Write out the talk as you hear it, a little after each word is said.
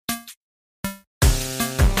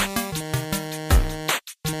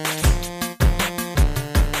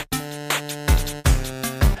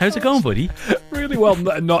How's it going, buddy? Really well.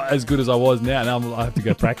 Not as good as I was now. Now I have to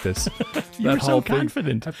go practice. You're so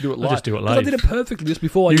confident. I have to do it I'll live. just do it 'Cause live. I did it perfectly just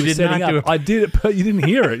before you were did setting not do up. it. I did it, but you didn't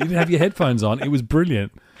hear it. You didn't have your headphones on. It was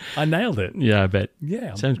brilliant. I nailed it. Yeah, I bet.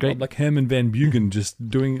 Yeah. Sounds great. I'm like Herman Van Bugen just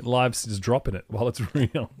doing lives, just dropping it while it's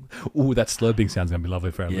real. Ooh, that slurping sound's going to be lovely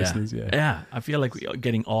for our listeners. Yeah. I feel like we're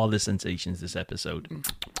getting all the sensations this episode.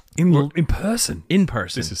 In person. In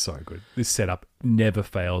person. This is so good. This setup never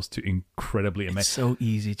fails to incredibly amazing. It's so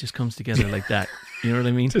easy. It just comes together like that. You know what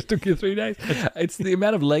I mean? Just took you 3 days. It's the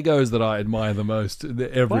amount of Legos that I admire the most.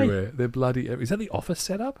 They're everywhere. Why? They're bloody... Is that the office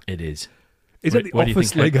setup? It is. Is that the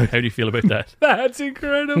office Lego? How do you feel about that? That's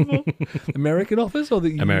incredible. American office or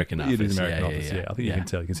the... American office. It is American office, yeah. I think you can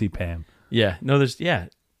tell. You can see Pam. Yeah. No, there's... Yeah.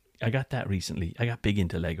 I got that recently. I got big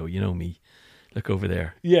into Lego. You know me. Look over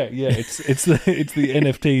there. Yeah. It's the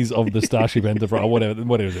NFTs of the Starship Enterprise or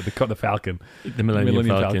whatever is it? The Falcon. The Millennium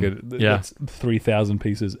Falcon. Yeah. That's 3,000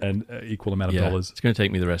 pieces and equal amount of dollars. It's going to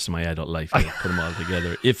take me the rst of my adult life to put them all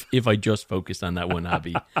together if I just focused on that one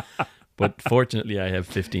hobby. But fortunately, I have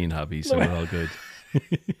 15 hobbies, so we're all good.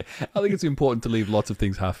 I think it's important to leave lots of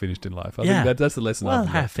things half finished in life. I think that's the lesson. Well,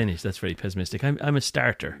 half finished. That's very pessimistic. I'm a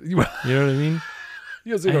starter. You know what I mean?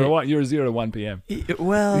 You're 0 to 1. You're 0 to 1 p.m.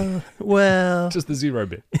 Well, just the 0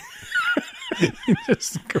 bit.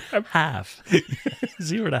 Just grab half,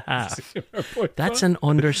 0 to half. 0.5. That's an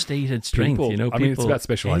understated strength. People, you know, I mean, it's about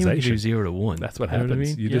specialization. Do 0 to 1. That's what you know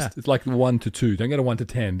happens. What I mean? It's like 1 to 2. Don't get a 1 to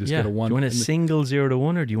 10. Just get a 1. Do you want a single 0 to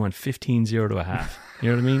 1, or do you want 15 0 to a half? You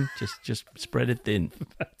know what I mean? Just spread it thin.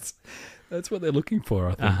 That's what they're looking for,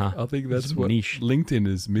 I think. I think that's what niche. LinkedIn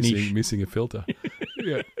is missing a filter.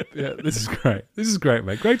 yeah. This is great. This is great,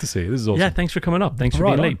 mate. Great to see you. This is awesome. Yeah, thanks for coming up. Thanks for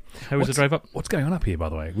being late. How was the drive up? What's going on up here, by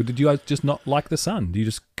the way? Did you guys just not like the sun? Do you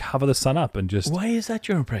just cover the sun up and just... Why is that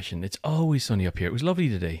your impression? It's always sunny up here. It was lovely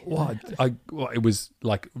today. Well, it was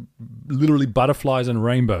like literally butterflies and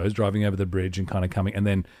rainbows driving over the bridge and kind of coming, and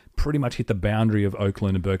then pretty much hit the boundary of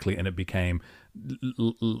Oakland and Berkeley, and it became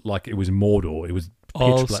like it was Mordor. It was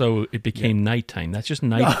also, it became nighttime. That's just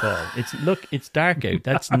nightfall. It's dark out.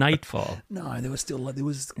 That's nightfall. No, there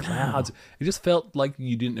was clouds. It just felt like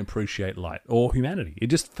you didn't appreciate light or humanity. It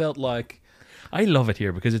just felt like... I love it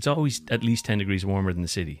here because it's always at least 10 degrees warmer than the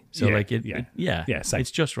city. So same.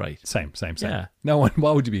 It's just right. Same. Yeah. No one.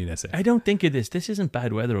 Why would you be in SA? I don't think it is. This isn't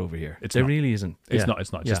bad weather over here. There really isn't. It's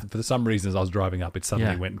not. Just for some reason, as I was driving up, it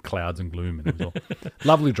suddenly went in clouds and gloom, and it was all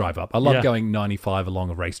lovely drive up. I love going 95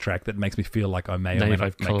 along a racetrack. That makes me feel like I may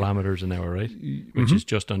 95 kilometers an hour, right? Which is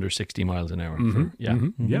just under 60 miles an hour.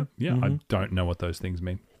 I don't know what those things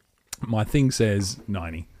mean. My thing says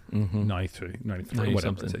 90. 93, whatever.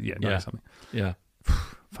 Something. 90 something. Yeah.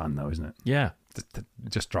 Fun though, isn't it? Yeah.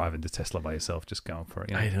 Just driving to Tesla by yourself, just going for it,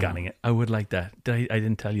 gunning it. I would like that. I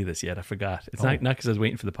didn't tell you this yet. I forgot. It's not because I was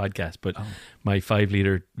waiting for the podcast, but my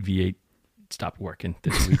 5-liter V8 stopped working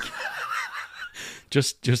this week.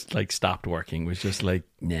 just like stopped working. Was just like,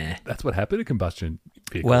 nah. That's what happened to combustion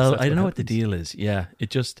vehicles. Well, I don't know what the deal is. Yeah,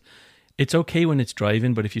 it's okay when it's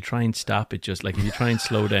driving, but if you try and stop, it just like if you try and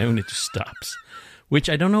slow down, it just stops. Which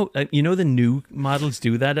I don't know, you know, the new models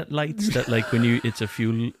do that at lights. That like when it's a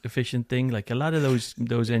fuel efficient thing. Like a lot of those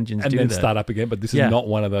engines and do then that. start up again. But this is not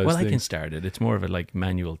one of those. Well, things. I can start it. It's more of a like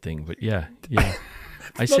manual thing. But yeah.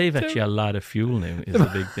 I save actually a lot of fuel now. Is a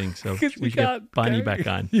big thing. So we should get Bonnie back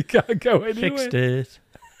on. You can't go anywhere. Fixed it.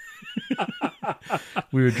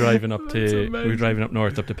 We were driving up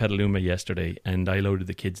north up to Petaluma yesterday, and I loaded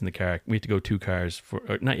the kids in the car. We had to go 2 cars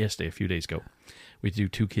not yesterday, a few days ago. We had to do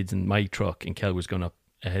 2 kids in my truck, and Kel was going up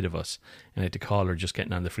ahead of us, and I had to call her just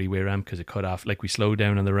getting on the freeway ramp because it cut off. Like we slowed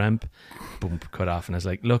down on the ramp, boom, cut off, and I was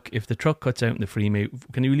like, "Look, if the truck cuts out in the freeway,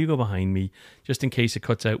 will you go behind me just in case it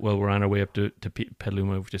cuts out while we're on our way up to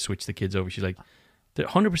Petaluma to switch the kids over?" She's like,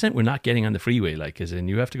 100% we're not getting on the freeway, like, as in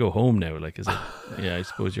you have to go home now, like, as in, yeah, I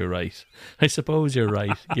suppose you're right,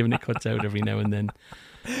 given it cuts out every now and then.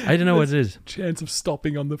 I don't know what it is. Chance of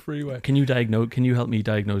stopping on the freeway. Can you help me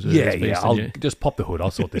diagnose it? Yeah. I'll just pop the hood.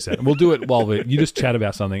 I'll sort this out. And we'll do it while you just chat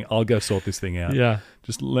about something. I'll go sort this thing out. Yeah.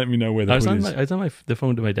 Just let me know where the hood is. I was on the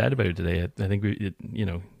phone to my dad about it today. I think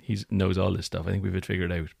he knows all this stuff. I think we've it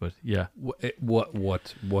figured out. But yeah. What?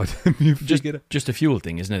 just a fuel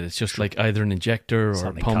thing, isn't it? It's just like either an injector or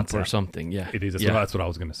a pump or something. Yeah. It is. That's what I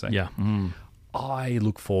was going to say. Yeah. I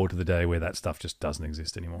look forward to the day where that stuff just doesn't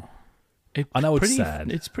exist anymore. I know it's sad.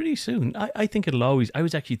 It's pretty soon. I think it'll always... I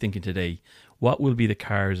was actually thinking today, what will be the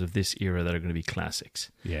cars of this era that are going to be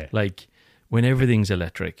classics? Yeah. Like, when everything's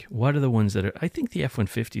electric, what are the ones that are... I think the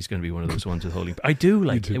F-150 is going to be one of those ones with holding... I do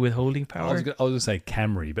like it with holding power. I was going to say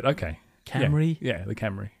Camry, but okay. Camry? Yeah, the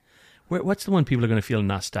Camry. What's the one people are going to feel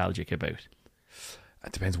nostalgic about?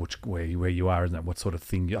 It depends where you are, isn't it? What sort of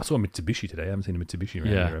thing? I saw a Mitsubishi today. I haven't seen a Mitsubishi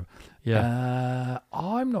around here. Yeah.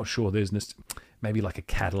 I'm not sure. There's maybe like a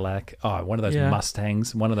Cadillac. Oh, one of those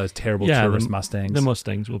Mustangs. One of those terrible tourist Mustangs. The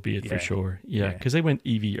Mustangs will be it for sure. Yeah, because they went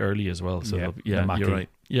EV early as well. So you're right.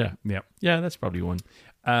 Yeah. That's probably one.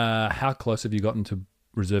 How close have you gotten to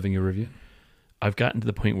reserving your Rivian? I've gotten to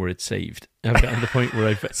the point where it's saved. I've gotten to the point where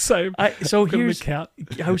I've so here's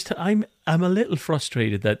I'm a little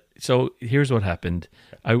frustrated that. So here's what happened.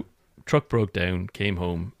 Truck broke down. Came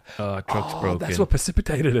home. Truck's broken. That's what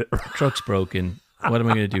precipitated it. Truck's broken. What am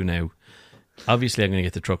I going to do now? Obviously, I'm going to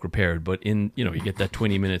get the truck repaired. But you get that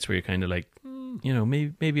 20 minutes where you're kind of like,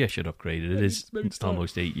 maybe I should upgrade it. It's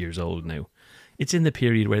almost 8 years old now. It's in the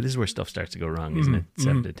period where this is where stuff starts to go wrong, isn't it?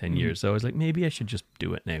 7 to 10 years. So I was like, maybe I should just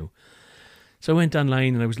do it now. So I went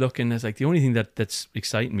online and I was looking. I was like, the only thing that's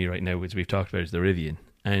exciting me right now, as we've talked about, is the Rivian.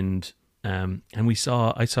 And I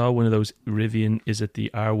saw one of those Rivian. Is it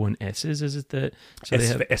the R1Ss? Is it the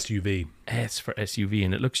S for SUV? S for SUV,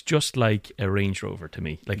 and it looks just like a Range Rover to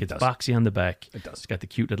me. Like it's boxy on the back. It does. It's got the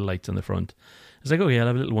cute little lights on the front. I was like, oh yeah, I'll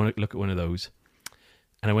have a little look at one of those.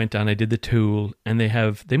 And I went down. I did the tool, and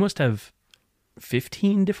they must have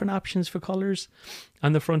 15 different options for colors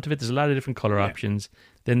on the front of it. There's a lot of different color options.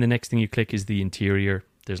 Then the next thing you click is the interior.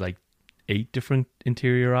 There's like 8 different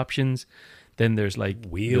interior options. Then there's like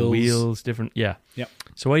wheels different. Yeah.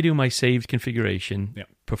 So I do my saved configuration,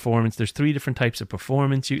 performance. There's 3 different types of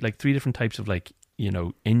performance. 3 different types of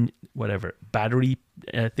battery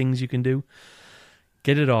things you can do.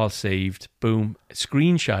 Get it all saved. Boom.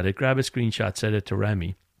 Screenshot it. Grab a screenshot. Send it to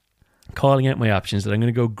Remy. Calling out my options that I'm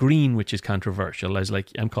going to go green, which is controversial.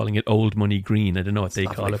 I'm calling it old money green. I don't know what they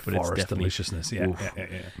call it, but it's definitely deliciousness. Yeah.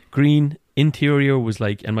 Green interior was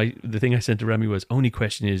like, and the thing I sent to Remy was, only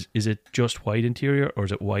question is it just white interior or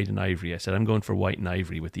is it white and ivory? I said I'm going for white and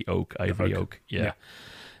ivory with the ivory oak. Yeah.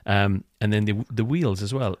 And then the wheels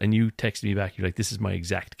as well. And you texted me back. You're like, this is my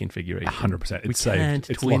exact configuration. 100%. We can't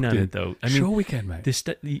twin on it though. Sure we can,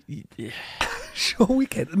 mate. Sure we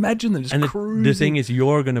can. Imagine them just cruising. The thing is,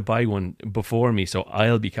 you're going to buy one before me, so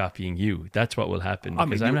I'll be copying you. That's what will happen,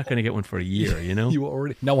 because I'm not going to get one for a year,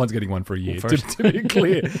 No one's getting one for a year. To be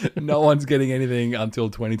clear, no one's getting anything until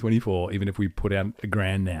 2024, even if we put out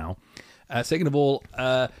 $1,000 now. Second of all,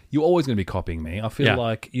 you're always going to be copying me. I feel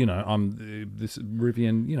like, I'm this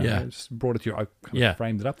Rivian, I just brought it to you. I kind of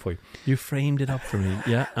framed it up for you. You framed it up for me.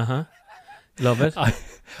 Yeah, love it.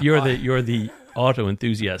 You're the auto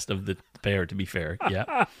enthusiast of the pair, to be fair.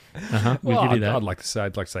 Yeah. We'll give you that. I'd like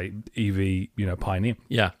to say EV, pioneer.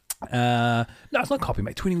 Yeah. No, it's not copying,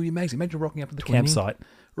 mate. Twinning would be amazing. Imagine rocking up to the campsite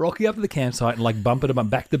and like bumping them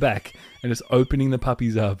back to back and just opening the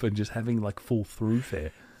puppies up and just having like full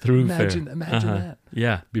thoroughfare. Imagine that.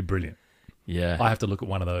 Yeah. It'd be brilliant. Yeah. I have to look at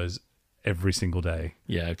one of those every single day.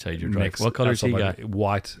 Yeah, outside your drive. What colours he got?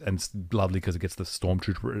 White, and it's lovely because it gets the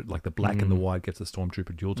Stormtrooper, like the black and the white gets the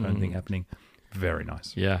Stormtrooper dual tone thing happening. Very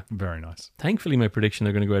nice. Yeah. Very nice. Thankfully, my prediction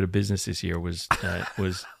they're going to go out of business this year was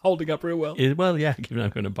holding up real well. Given I'm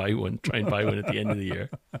going to try and buy one at the end of the year.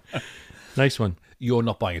 Nice one. You're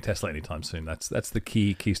not buying a Tesla anytime soon. That's the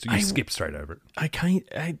key. You skip straight over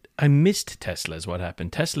it. I missed Tesla is what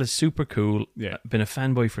happened. Tesla's super cool. Yeah. Been a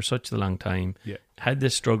fanboy for such a long time. Yeah. Had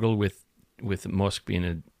this struggle with Musk being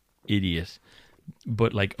an idiot,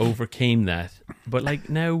 but like overcame that. But like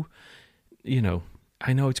now,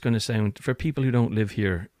 I know it's going to sound, for people who don't live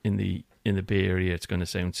here in the Bay Area, it's going to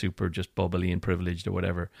sound super just bubbly and privileged or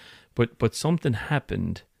whatever. But something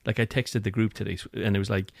happened. Like I texted the group today, and it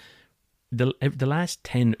was like the last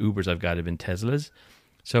 10 Ubers I've got have been Teslas.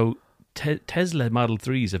 So Tesla Model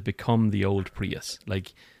 3s have become the old Prius.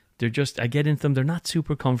 Like they're just, I get into them, they're not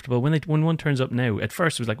super comfortable. When one turns up now, at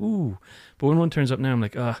first it was like, ooh, but when one turns up now, I'm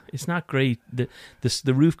like, it's not great.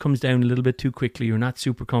 The roof comes down a little bit too quickly. You're not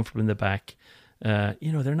super comfortable in the back. They're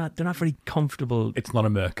not very comfortable. It's not a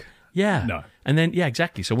Merc. Yeah. No. And then, yeah,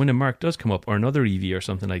 exactly. So when a Merc does come up, or another EV or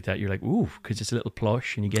something like that, you're like, ooh, because it's a little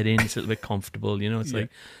plush and you get in, it's a little bit comfortable. It's like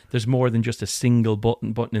there's more than just a single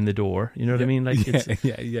button in the door. You know what I mean? Like it's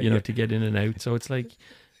to get in and out. So it's like,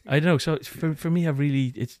 I don't know. So for me,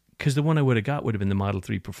 it's because the one I would have got would have been the Model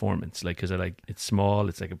 3 Performance, like because it's small,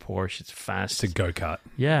 it's like a Porsche, it's fast, it's a go-kart.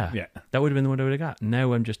 Yeah. That would have been the one I would have got.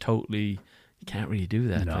 Now I'm just totally. You can't really do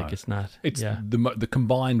that. No. Like it's not. It's the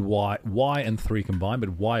combined Y and 3 combined,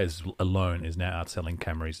 but Y alone is now outselling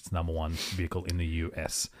Camrys. It's number 1 vehicle in the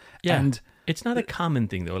US. Yeah, and it's not a common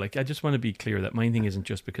thing though. Like I just want to be clear that my thing isn't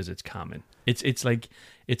just because it's common. It's like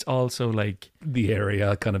it's also like the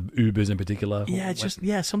area kind of Ubers in particular. Yeah, it's just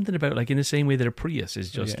something about like in the same way that a Prius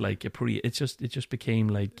is just like a Prius. It just became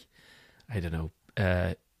like I don't know.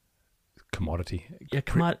 commodity. Yeah,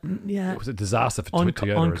 It was a disaster for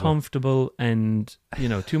Toyota. Uncomfortable and,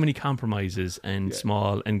 too many compromises and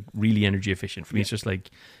small and really energy efficient. For me, it's just like,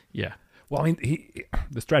 Well, I mean,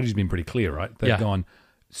 the strategy's been pretty clear, right? They've gone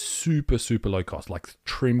super, super low cost, like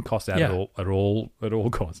trim costs out at all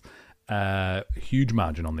costs. Huge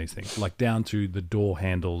margin on these things, like down to the door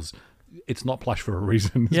handles. It's not plush for a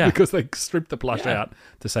reason. It's because they strip the plush out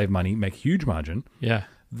to save money, make huge margin. Yeah.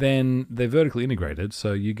 Then they're vertically integrated,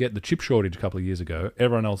 so you get the chip shortage a couple of years ago.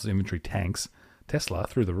 Everyone else's inventory tanks. Tesla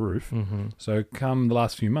through the roof. Mm-hmm. So come the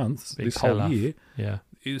last few months, this whole year,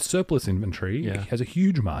 surplus inventory has a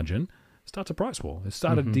huge margin. Starts a price war. It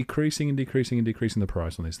started decreasing the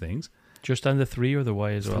price on these things. Just on the 3 or the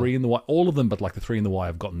Y as well? 3 and the Y, all of them, but like the 3 and the Y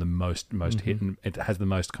have gotten the most hit, and it has the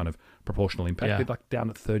most kind of proportional impact. Yeah. They're like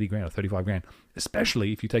down at 30 grand or 35 grand,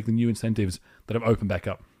 especially if you take the new incentives that have opened back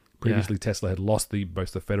up. Previously, Tesla had lost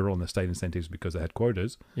both the federal and the state incentives because they had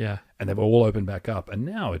quotas. Yeah. And they've all opened back up. And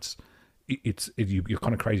now you're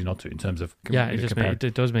kind of crazy not to in terms of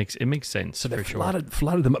it makes sense. So they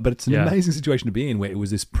flooded them up, but it's an amazing situation to be in where it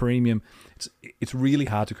was this premium. It's really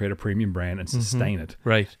hard to create a premium brand and sustain it,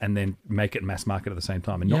 right? And then make it mass market at the same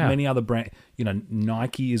time. And not many other brand.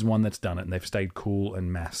 Nike is one that's done it, and they've stayed cool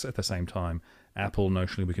and mass at the same time. Apple,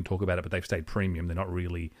 notionally, we can talk about it, but they've stayed premium. They're not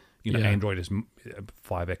really, Android is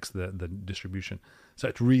 5x the distribution. So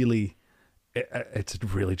it's really. It's a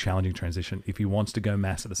really challenging transition if he wants to go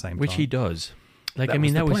mass at the same time. Which he does. That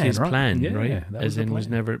was his plan, right? Yeah, that was was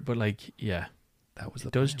never, but that was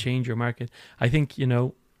it does change your market. I think,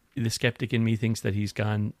 the skeptic in me thinks that he's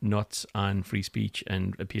gone nuts on free speech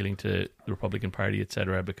and appealing to the Republican Party,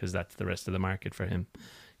 etc., because that's the rest of the market for him.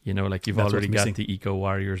 You've already got the eco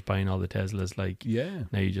warriors buying all the Teslas.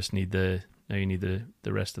 Now you just need the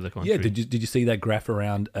rest of the country. Yeah, did you see that graph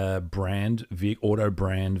around auto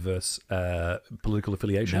brand versus political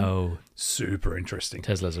affiliation? No, super interesting.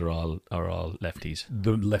 Teslas are all lefties,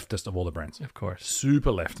 the leftist of all the brands, of course,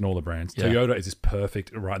 super left in all the brands. Yeah. Toyota is just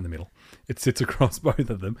perfect, right in the middle. It sits across both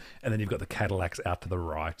of them, and then you've got the Cadillacs out to the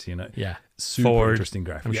right. Super Ford, interesting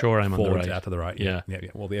graph. I'm sure I'm on the Ford's right. out to the right. Yeah.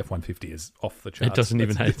 Well, the F-150 is off the charts. It doesn't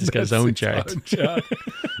even have it's got its own chart.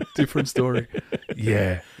 Different story.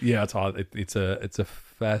 Yeah. It's hard. It's a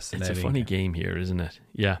fascinating. It's a funny game here, isn't it?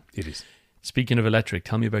 Yeah, it is. Speaking of electric,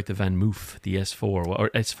 tell me about the Van Moof, the S4 or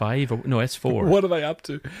S5 or no S4. What are they up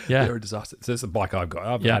to? Yeah, they're a disaster. So it's a bike I've got.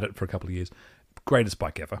 I've had it for a couple of years. Greatest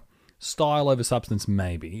bike ever. Style over substance,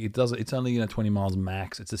 maybe. It's only 20 miles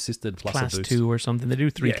max. It's assisted plus class a boost. 2 or something. They do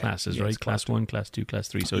 3 classes, right? Class 1, class 2, class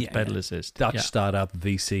 3. So it's pedal assist. Dutch startup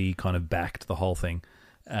VC kind of backed the whole thing.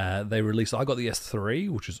 They released. I got the S3,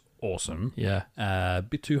 which is awesome. Yeah, a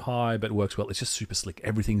bit too high, but works well. It's just super slick.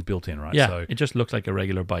 Everything's built in, right? Yeah, so it just looks like a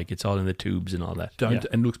regular bike. It's all in the tubes and all that.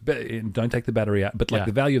 Don't take the battery out. But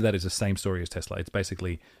the value of that is the same story as Tesla. It's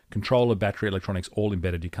basically controller, battery, electronics, all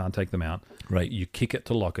embedded. You can't take them out. Right. You kick it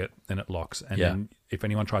to lock it, and it locks. And then if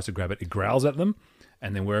anyone tries to grab it, it growls at them.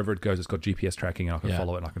 And then wherever it goes, it's got GPS tracking, and I can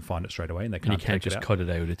follow it, and I can find it straight away. And you can't just cut it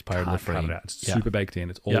out. It's part of the frame. Cut it out. It's super baked in.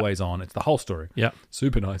 It's always on. It's the whole story. Yeah,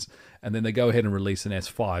 super nice. And then they go ahead and release an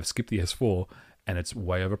S5, skip the S4, and it's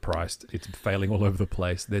way overpriced. It's failing all over the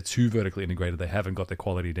place. They're too vertically integrated. They haven't got their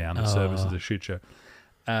quality down. The service is a shit show.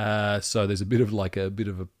 So there's a bit of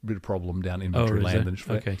problem down inventory land.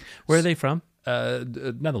 Okay, where are they from?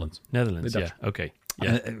 Netherlands. Netherlands. Yeah. Okay.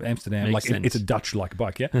 Yeah, Amsterdam. It's a Dutch-like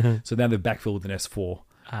bike. Yeah. So now they're backfilled with an S4,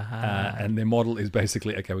 and their model is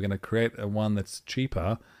basically we're going to create one that's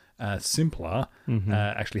cheaper, simpler,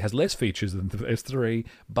 actually has less features than the S3,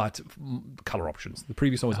 but color options. The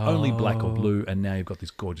previous one was only black or blue, and now you've got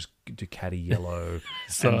this gorgeous Ducati yellow,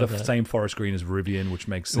 and the same forest green as Rivian, which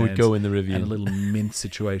makes sense. It would go in the Rivian. And a little mint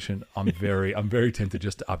situation. I'm very tempted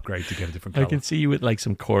just to upgrade to get a different color. I can see you with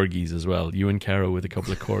some corgis as well. You and Caro with a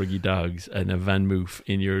couple of corgi dogs and a Van Moof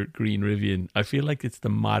in your green Rivian. I feel like it's the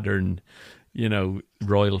modern,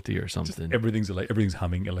 royalty or something. Just everything's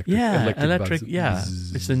humming electric. Yeah, electric. Yeah,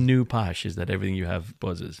 it's the new posh. Is that everything you have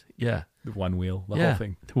buzzes? Yeah, the one wheel, the whole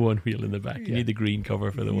thing. The one wheel in the back. You need the green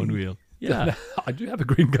cover for the one wheel. Yeah, I do have a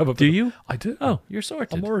green cover. Do you? I do. Oh, you're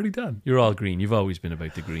sorted. I'm already done. You're all green. You've always been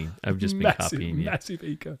about the green. I've just been copying you. Massive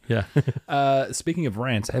eco. Yeah. Speaking of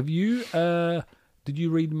rants, have you? Did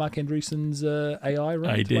you read Mark Andreessen's AI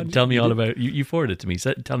rant? I did. Tell me all about it. You forwarded it to me.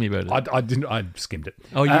 Tell me about it. I didn't. I skimmed it.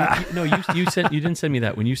 Oh, you sent. You didn't send me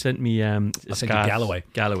that. When you sent me, I sent you Galloway.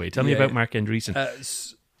 Galloway. Tell me about Mark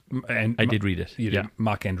Andreessen. And I did read it. Yeah.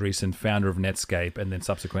 Mark Andreessen, founder of Netscape, and then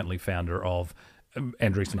subsequently founder of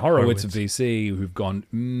Andreessen Horowitz of VC, who've gone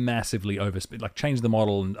massively overspent, changed the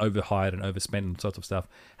model and overhired and overspent and sorts of stuff.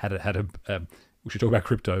 Had a we should talk about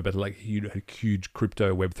crypto, but like a huge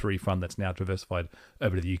crypto Web3 fund that's now diversified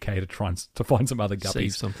over to the UK to try and to find some other guppies.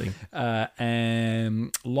 Save something.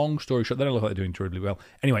 And long story short, they don't look like they're doing terribly well.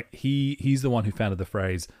 Anyway, he's the one who founded the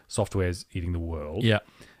phrase "software's eating the world." Yeah.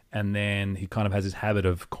 And then he kind of has this habit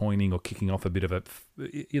of coining or kicking off a bit of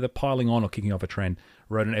either piling on or kicking off a trend.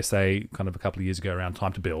 Wrote an essay kind of a couple of years ago around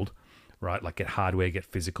time to build, right? Like get hardware, get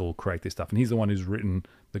physical, create this stuff. And he's the one who's written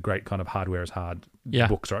the great kind of hardware is hard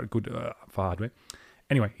books, right? Good for hardware.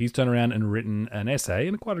 Anyway, he's turned around and written an essay,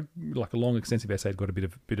 and quite a long, extensive essay. It got a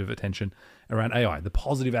bit of attention around AI, the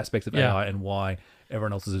positive aspects of AI, and why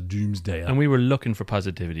everyone else is a doomsdayer. And we were looking for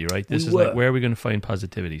positivity, right? This is like, where are we going to find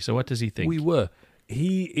positivity? So what does he think? We were.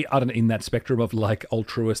 He, I don't know, in that spectrum of like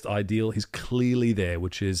altruist ideal, he's clearly there,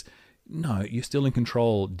 which is, no, you're still in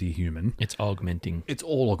control, dear human. It's augmenting. It's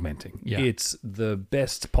all augmenting. Yeah. It's the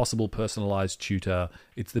best possible personalized tutor.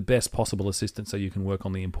 It's the best possible assistant so you can work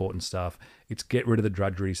on the important stuff. It's get rid of the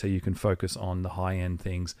drudgery so you can focus on the high-end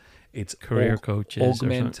things. It's career coaches.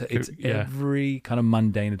 Augment. It's every kind of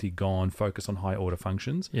mundanity gone, focus on high-order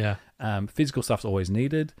functions. Yeah. Physical stuff's always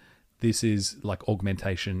needed. This is like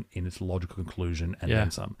augmentation in its logical conclusion and then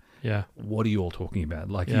some. Yeah. What are you all talking about?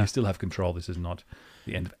 Like, you still have control. This is not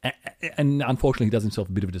the end of... And unfortunately, he does himself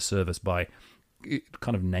a bit of a disservice by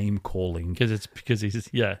kind of name calling. Because it's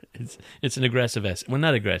an aggressive essay. Well,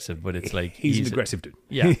 not aggressive, but it's like... He's an aggressive dude.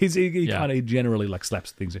 Yeah. he kind of generally like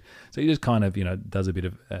slaps things. So he just kind of, does a bit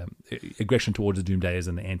of aggression towards the doomsdayers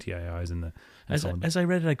and the anti-AIs and the... As I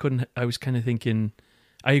read it, I was kind of thinking...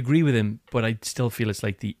 I agree with him, but I still feel it's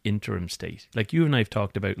like the interim state. Like you and I have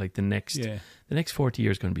talked about, like the next 40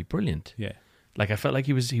 years is going to be brilliant. Yeah. Like I felt like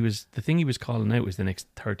he was the thing he was calling out was the next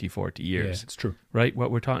 30, 40 years. Yeah, it's true. Right?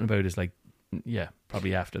 What we're talking about is like,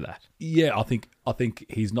 probably after that. Yeah, I think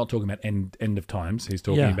he's not talking about end of times. He's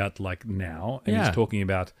talking about like now, and he's talking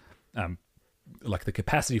about like the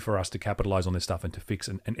capacity for us to capitalize on this stuff and to fix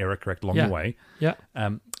and error correct along the way. Yeah.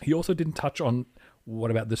 He also didn't touch on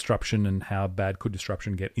what about disruption and how bad could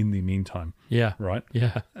disruption get in the meantime. Yeah. Right?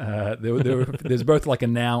 Yeah. There's both like a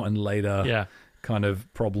now and later kind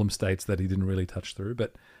of problem states that he didn't really touch through,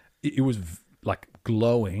 but it was like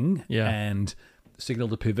glowing and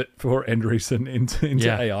signaled a pivot for Andreessen into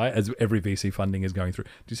AI as every VC funding is going through.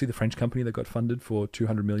 Do you see the French company that got funded for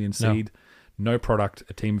 200 million seed? No product,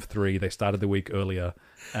 a team of 3. They started the week earlier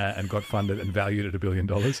and got funded and valued at $1 billion.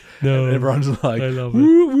 No. And everyone's like, I love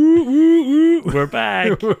woo, woo, woo, woo. We're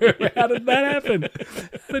back. How did that happen?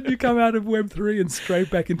 How did you come out of Web3 and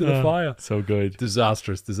straight back into the fire? So good.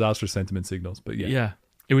 Disastrous sentiment signals. But yeah.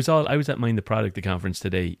 It was all, I was at Mind the Product, the conference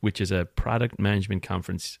today, which is a product management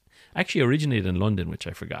conference. Actually originated in London, which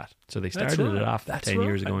I forgot. So they started it off 10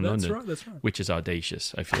 years ago in London, which is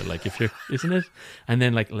audacious. I feel like isn't it? And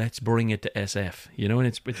then like, let's bring it to SF, and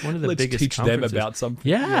it's one of the biggest teach conferences. them about something.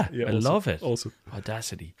 Yeah, I awesome. Love it. Awesome.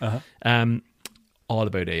 Audacity. Uh-huh. All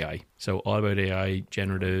about AI. So all about AI,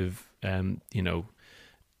 generative, all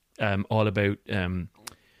about, Warren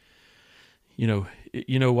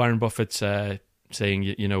Buffett's,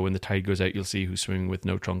 saying, when the tide goes out, you'll see who's swimming with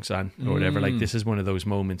no trunks on or whatever. Like this is one of those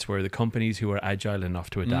moments where the companies who are agile enough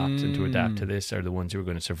to adapt and to adapt to this are the ones who are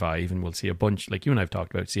going to survive. And we'll see a bunch, like you and I've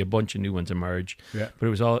talked about, see a bunch of new ones emerge. Yeah. But it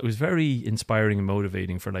was very inspiring and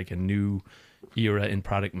motivating for like a new era in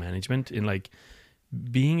product management. In like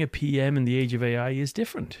being a PM in the age of AI is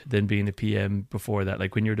different than being a PM before that.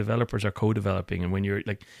 Like when your developers are co-developing and when you're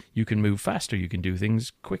like, you can move faster, you can do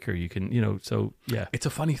things quicker, you can, so yeah. It's a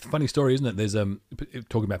funny story, isn't it? There's,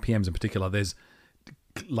 talking about PMs in particular, there's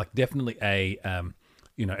like definitely a,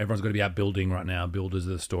 everyone's got to be out building right now. Builders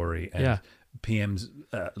of the story. And PM's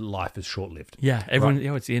life is short-lived. Yeah, everyone.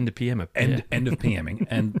 Right? It's the end of PM. End of PMing,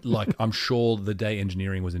 and like I'm sure the day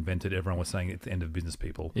engineering was invented, everyone was saying it's the end of business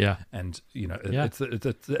people. Yeah, and it's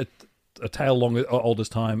a tale long old as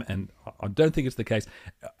time, and I don't think it's the case.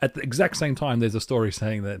 At the exact same time, there's a story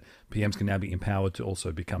saying that PMs can now be empowered to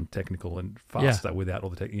also become technical and faster without all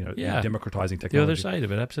the democratizing technology. The other side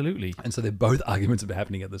of it, absolutely. And so they're both arguments are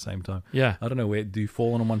happening at the same time. Yeah, I don't know, where do you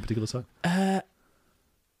fall on one particular side?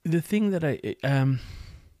 The thing that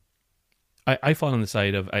I fall on the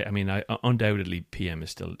side of, I mean, undoubtedly PM is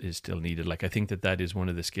still needed. Like I think that is one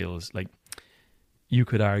of the skills. Like you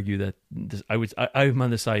could argue that I'm on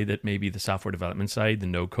the side that maybe the software development side, the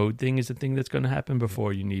no code thing, is the thing that's going to happen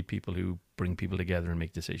before you need people who bring people together and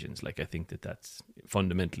make decisions. Like I think that's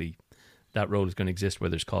fundamentally that role is going to exist,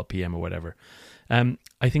 whether it's called PM or whatever.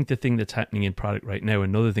 I think the thing that's happening in product right now,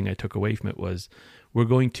 another thing I took away from it was we're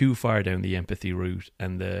going too far down the empathy route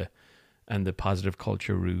and the positive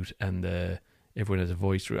culture route and the everyone has a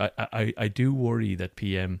voice route. I do worry that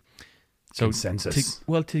PM So consensus.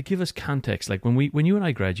 To give us context, like when you and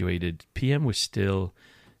I graduated, PM was still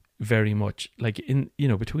very much like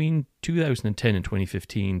between 2010 and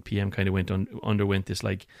 2015, PM kind of underwent this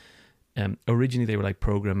like. Originally they were like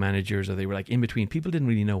program managers, or they were like in between. People didn't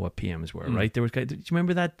really know what PMs were, right? There was, do you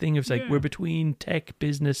remember that thing? It was like, we're between tech,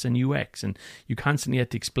 business, and UX, and you constantly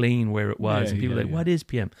had to explain where it was, and people were like, what is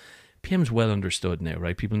PM? PM's well understood now,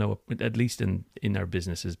 right? People know, at least in our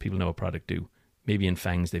businesses, people know what product do. Maybe in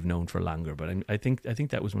FANGs they've known for longer, but I think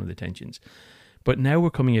that was one of the tensions. But now we're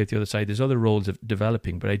coming out the other side. There's other roles of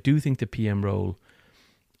developing, but I do think the PM role,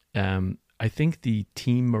 I think the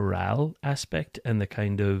team morale aspect and the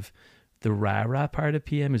kind of the rah-rah part of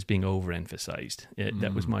PM is being overemphasized.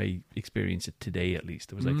 That was my experience today, at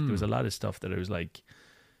least. It was like there was a lot of stuff that I was like,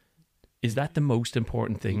 is that the most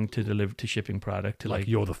important thing to deliver to shipping product? To like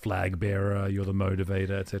you're the flag bearer, you're the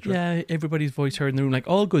motivator, etc. Yeah, everybody's voice heard in the room, like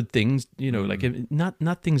all good things, like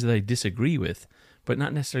not things that I disagree with, but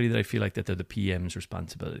not necessarily that I feel like that they're the PM's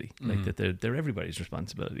responsibility, like that they're everybody's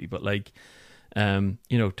responsibility. But like, talking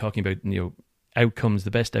about outcomes,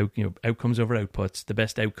 the best outcomes over outputs. The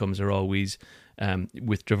best outcomes are always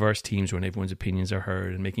with diverse teams when everyone's opinions are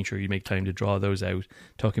heard, and making sure you make time to draw those out.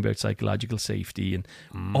 Talking about psychological safety and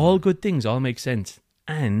all good things all make sense.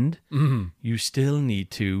 And you still need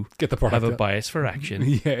to get the have a bias for action.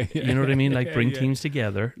 You know what I mean? Like bring teams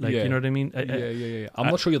together. Like you know what I mean? I'm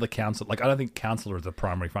not sure you're the counselor. Like I don't think counselor is the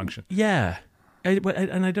primary function. Yeah.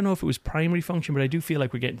 And I don't know if it was primary function, but I do feel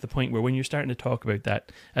like we're getting to the point where when you're starting to talk about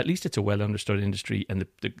that, at least it's a well understood industry, and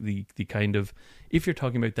the kind of, if you're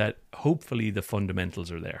talking about that, hopefully the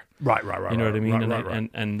fundamentals are there. Right. You know what I mean? Right.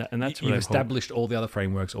 And that's what you've established all the other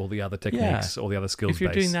frameworks, all the other techniques, all the other skills. If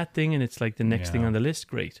you're doing that thing and it's like the next thing on the list,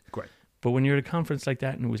 great. But when you're at a conference like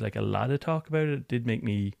that and it was like a lot of talk about it did make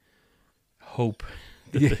me hope.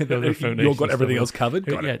 You've got everything else covered.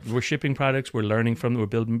 We're shipping products. We're learning from them.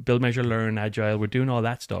 We're build, measure, learn, agile. We're doing all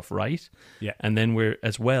that stuff, right? Yeah. And then we're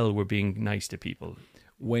being nice to people.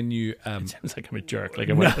 When you it sounds like I'm a jerk, like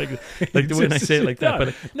the way I say it like that. But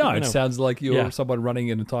it sounds like you're someone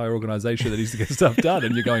running an entire organization that needs to get stuff done,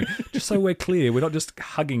 and you're going, just so we're clear, we're not just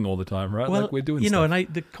hugging all the time, right? Well, like we're doing stuff.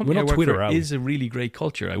 And the company I work for is a really great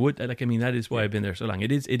culture. That is why I've been there so long.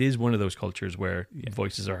 It is one of those cultures where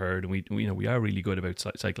voices are heard, and we are really good about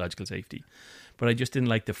psychological safety. But I just didn't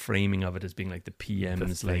like the framing of it as being like the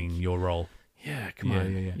PM's thing, your role. Yeah, come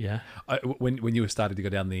on. Yeah. When you were starting to go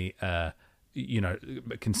down the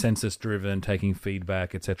consensus driven, taking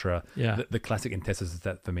feedback, etc. The classic antithesis of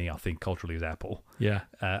that for me, I think, culturally is Apple.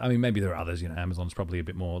 I mean, maybe there are others. Amazon's probably a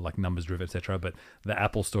bit more like numbers driven, etc. But the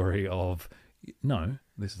Apple story of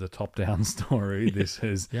this is a top down story. This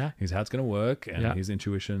is here's how it's going to work, and here's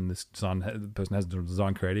intuition. This person has the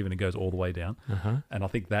design creative, and it goes all the way down. And I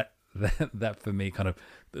think that for me, kind of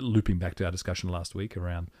looping back to our discussion last week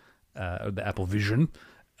around the Apple vision.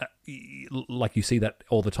 Like you see that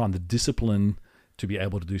all the time, the discipline to be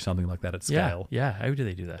able to do something like that at scale. How do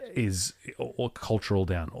they do that? Is all cultural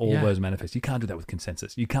down, all those manifests. You can't do that with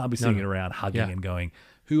consensus. You can't be sitting around hugging and going,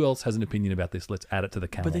 who else has an opinion about this? Let's add it to the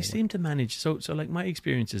camel. But they seem to manage. So like my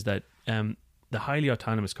experience is that the highly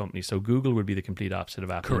autonomous companies, so Google would be the complete opposite of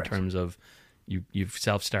Apple. Correct. In terms of you've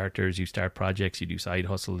self-starters, you start projects, you do side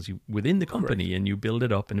hustles within the company, and you build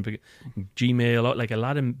it up. And Gmail, like a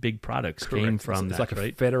lot of big products came from it's that. It's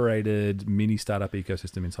like a federated mini startup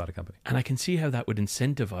ecosystem inside a company. And I can see how that would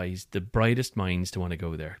incentivize the brightest minds to want to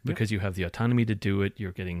go there, because you have the autonomy to do it.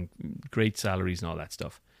 You're getting great salaries and all that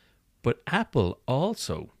stuff. But Apple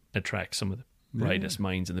also attracts some of the brightest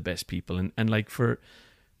minds and the best people. And like for,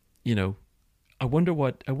 I wonder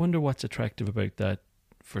what's attractive about that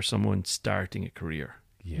for someone starting a career.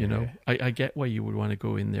 I get why you would want to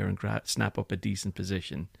go in there and snap up a decent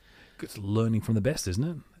position. It's learning from the best, isn't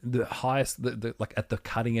it? The highest, like at the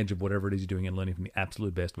cutting edge of whatever it is you're doing, and learning from the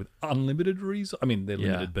absolute best with unlimited resources. I mean, they're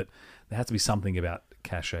limited, but there has to be something about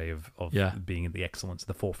cachet of being at the excellence,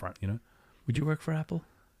 the forefront. Would you work for Apple?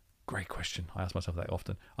 Great question. I ask myself that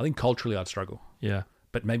often. I think culturally I'd struggle. Yeah,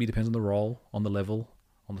 but maybe it depends on the role, on the level,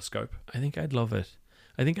 on the scope. I think I'd love it.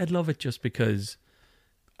 I think I'd love it just because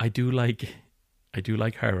I do like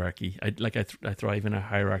hierarchy. I thrive in a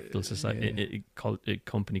hierarchical society,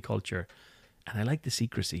 company culture, and I like the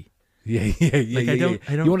secrecy. I don't.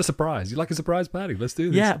 You want a surprise? You like a surprise party? Let's do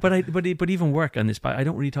this. Yeah, but even work on this. I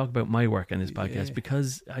don't really talk about my work on this podcast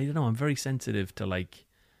because I don't know. I'm very sensitive to like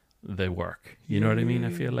the work. You know what I mean?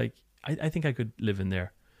 I feel like I think I could live in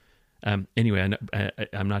there. Anyway,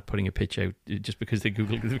 I'm not putting a pitch out just because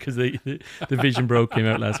the Vision Pro came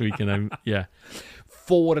out last week, and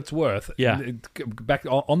For what it's worth, Yeah. Back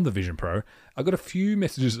on the Vision Pro, I got a few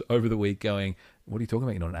messages over the week going, "What are you talking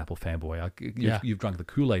about? You're not an Apple fanboy. You've drunk the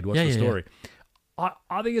Kool-Aid. What's the story?"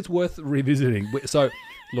 I think it's worth revisiting. So,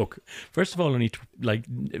 look, first of all, only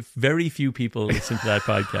very few people listen to that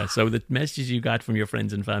podcast, so the messages you got from your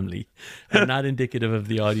friends and family are not indicative of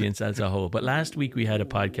the audience as a whole. But last week we had a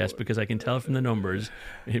podcast, because I can tell from the numbers,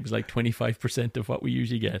 it was like 25% of what we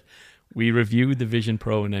usually get. We reviewed the Vision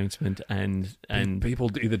Pro announcement, and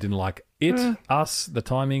people either didn't like it, us, the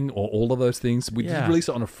timing, or all of those things. We did release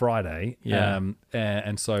it on a Friday,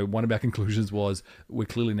 and so one of our conclusions was we're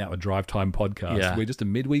clearly now a drive time podcast. Yeah. We're just a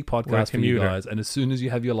midweek podcast for you guys, and as soon as you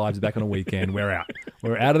have your lives back on a weekend, we're out.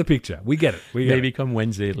 We're out of the picture. We get it. Maybe come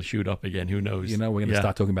Wednesday it'll shoot up again. Who knows? You know, we're going to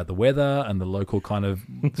start talking about the weather and the local kind of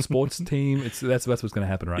sports team. That's what's going to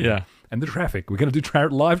happen right now. And the traffic. We're going to do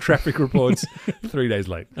live traffic reports 3 days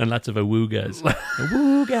late. And lots of awoogas.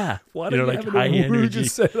 Awooga. Why don't you have high energy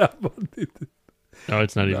set up on it? No,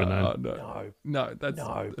 it's not even that. No, that's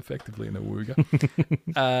effectively an awooga.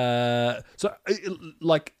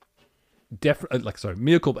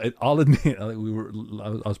 Mea culpa. I'll admit,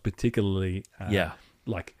 I was particularly, I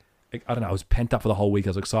don't know, I was pent up for the whole week. I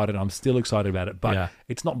was excited. I'm still excited about it, but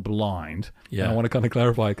it's not blind. Yeah. And I want to kind of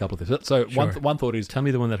clarify a couple of things. So Sure. one thought is... Tell me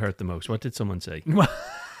the one that hurt the most. What did someone say?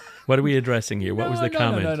 What are we addressing here? What was the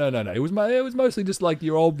comment? No. It was mostly just like,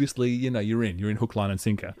 you're obviously, you're in hook, line, and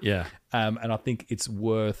sinker. Yeah. And I think it's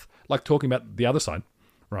worth talking about the other side,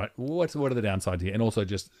 right? What are the downsides here? And also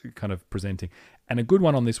just kind of presenting. And a good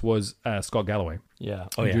one on this was Scott Galloway. Yeah.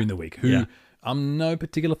 During the week, who I'm no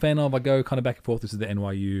particular fan of. I go kind of back and forth. This is the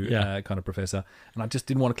NYU kind of professor, and I just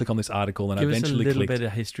didn't want to click on this article. And Give I eventually us a little clicked. bit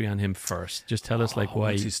of history on him first. Just tell us why.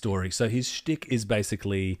 What's his story? So his shtick is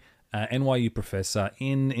basically NYU professor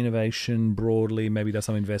in innovation broadly. Maybe does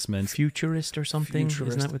some investment. Futurist or something.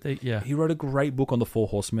 Isn't that what they? Yeah. He wrote a great book on the Four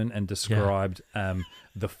Horsemen and described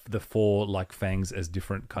the four fangs as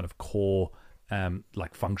different kind of core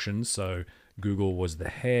functions. So Google was the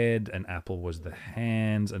head, and Apple was the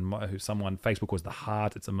hands, and Facebook was the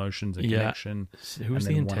heart, its emotions and connection. Who was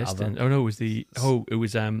the intestine? Oh no, it was the.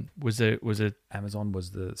 Was it Amazon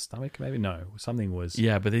was the stomach? Maybe no, something was.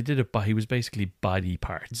 Yeah, but they did it. He was basically body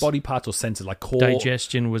parts, or sensors, like core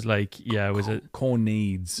digestion was like was it core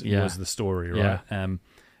needs was the story, right? Yeah.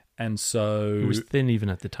 And so it was thin even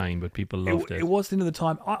at the time, but people loved it. It was thin at the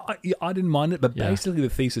time. I didn't mind it, but basically the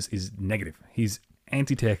thesis is negative. He's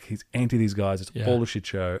anti-tech, he's anti these guys, it's all a shit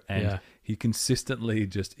show, and he consistently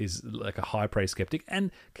just is like a high praise skeptic,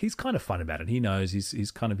 and he's kind of fun about it. He knows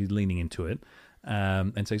he's leaning into it,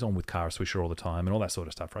 and so he's on with Kara Swisher all the time and all that sort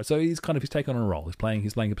of stuff, right? So he's taken on a role, he's playing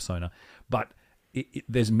a persona, but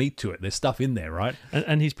there's meat to it, there's stuff in there, right?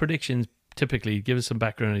 And his predictions, typically, give us some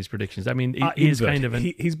background on his predictions. I mean, he's kind of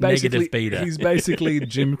he's negative beta. He's basically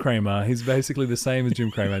Jim Cramer. He's basically the same as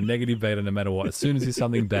Jim Cramer, negative beta no matter what. As soon as there's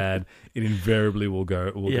something bad, it invariably will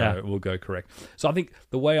go correct. So I think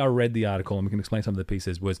the way I read the article, and we can explain some of the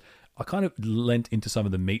pieces, was I kind of lent into some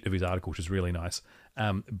of the meat of his article, which is really nice.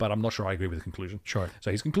 But I'm not sure I agree with the conclusion. Sure.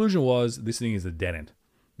 So his conclusion was this thing is a dead end.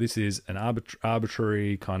 This is an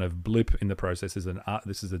arbitrary kind of blip in the process.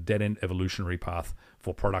 This is a dead-end evolutionary path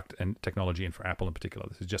for product and technology, and for Apple in particular.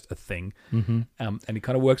 This is just a thing. Mm-hmm. And he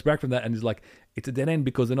kind of works back from that and is like, it's a dead end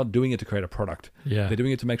because they're not doing it to create a product. Yeah. They're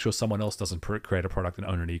doing it to make sure someone else doesn't create a product and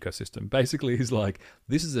own an ecosystem. Basically, he's like,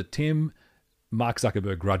 this is a Mark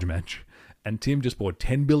Zuckerberg grudge match. And Tim just bought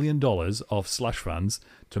 $10 billion of slush funds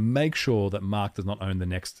to make sure that Mark does not own the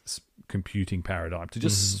next computing paradigm, to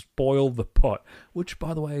just spoil the pot, which,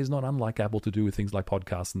 by the way, is not unlike Apple to do with things like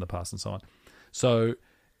podcasts in the past and so on. So,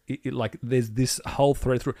 there's this whole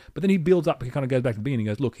thread through. But then he builds up, he kind of goes back to the beginning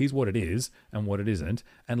and goes, look, here's what it is and what it isn't.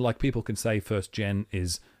 And people can say first gen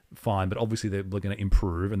is fine, but obviously they're going to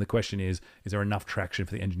improve. And the question is there enough traction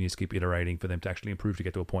for the engineers to keep iterating for them to actually improve to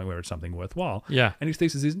get to a point where it's something worthwhile? Yeah. And his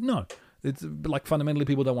thesis is no. It's like fundamentally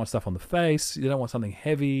people don't want stuff on the face. You don't want something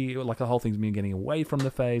heavy. Like the whole thing's been getting away from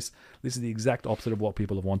the face. This is the exact opposite of what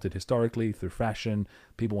people have wanted historically through fashion.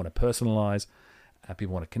 People want to personalize.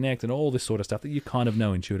 People want to connect and all this sort of stuff that you kind of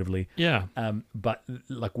know intuitively. Yeah. But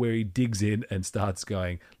where he digs in and starts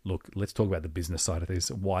going, look, let's talk about the business side of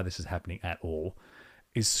this, why this is happening at all,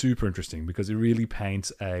 is super interesting because it really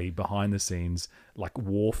paints a behind the scenes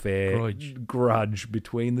grudge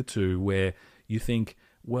between the two where you think,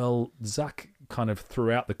 well, Zuck kind of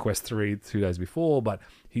threw out the Quest 3 2 days before, but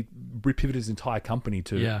he pivoted his entire company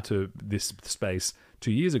to this space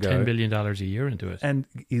 2 years ago. $10 billion a year into it. And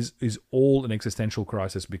is all an existential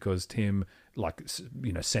crisis because Tim,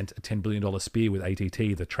 sent a $10 billion spear with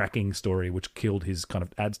ATT, the tracking story, which killed his kind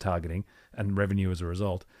of ads targeting and revenue as a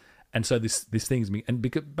result. And so this thing's me, and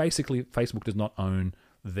because basically Facebook does not own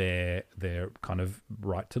their kind of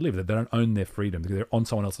right to live. They don't own their freedom because they're on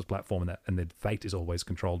someone else's platform, and their fate is always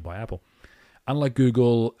controlled by Apple. Unlike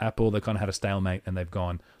Google, Apple, they kind of had a stalemate, and they've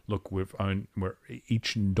gone, look, we're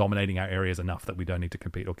each dominating our areas enough that we don't need to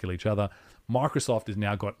compete or kill each other. Microsoft has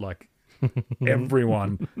now got like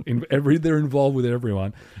everyone they're involved with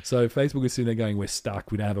everyone. So Facebook is sitting there going, we're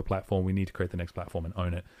stuck. We don't have a platform. We need to create the next platform and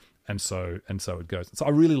own it. And so it goes. So I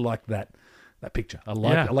really like that picture. I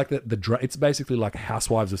like that. It's basically like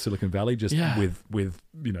Housewives of Silicon Valley, just with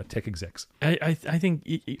tech execs. I think,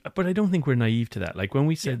 but I don't think we're naive to that. Like when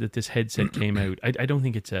we said that this headset came out, I don't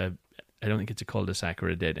think it's a cul-de-sac or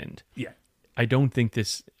a dead end. Yeah. I don't think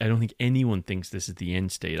anyone thinks this is the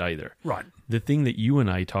end state either. Right. The thing that you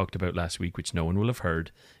and I talked about last week, which no one will have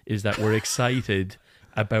heard, is that we're excited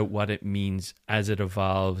about what it means as it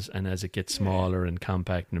evolves and as it gets smaller and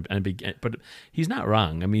compact and big. But he's not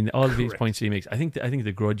wrong. I mean, all of these points he makes. I think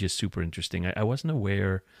The Grudge is super interesting. I wasn't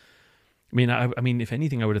aware. I mean, if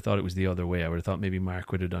anything, I would have thought it was the other way. I would have thought maybe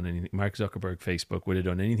Mark would have done anything. Mark Zuckerberg, Facebook, would have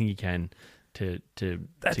done anything he can to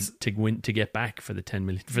get back for the 10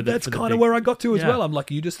 million. That's kind of where I got to as well. I'm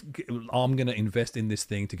like, I'm going to invest in this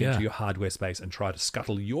thing to get to your hardware space and try to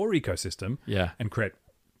scuttle your ecosystem and create,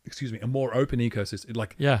 a more open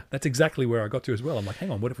ecosystem. That's exactly where I got to as well. I'm like, hang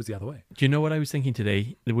on, what if it was the other way? Do you know what I was thinking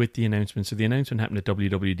today with the announcement? So the announcement happened at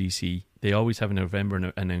WWDC. They always have a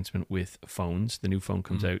November announcement with phones. The new phone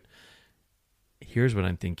comes out. Here's what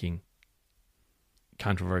I'm thinking.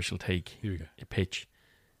 Controversial take. Here we go. A pitch.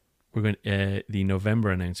 We're going the November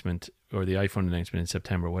announcement, or the iPhone announcement in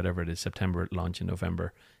September, whatever it is, September launch in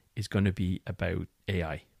November, is going to be about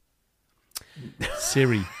AI.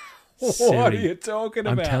 Siri. What are you talking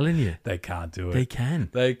about? I'm telling you. They can't do it. They can.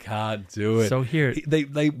 They can't do it. So here...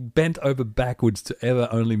 They bent over backwards to ever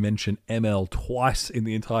only mention ML twice in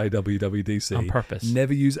the entire WWDC. On purpose.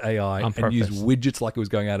 Never use AI. On and use widgets like it was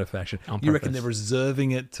going out of fashion. You reckon they're reserving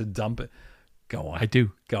it to dump it? Go on. I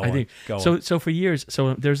do. Go on. So for years...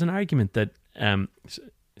 So there's an argument that...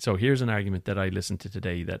 So here's an argument that I listened to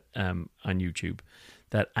today that on YouTube,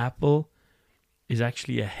 that Apple is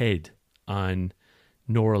actually ahead on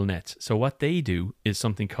neural nets. So what they do is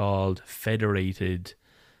something called federated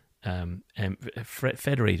AI,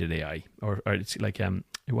 or it's like it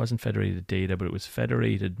wasn't federated data, but it was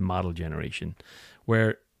federated model generation,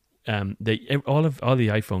 where all the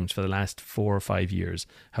iPhones for the last 4 or 5 years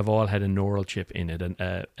have all had a neural chip in it, an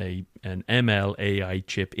ML AI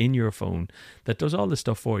chip in your phone that does all the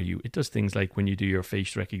stuff for you. It does things like when you do your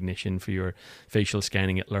face recognition for your facial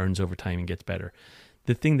scanning, it learns over time and gets better.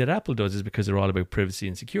 The thing that Apple does is, because they're all about privacy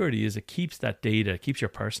and security, is it keeps that data, keeps your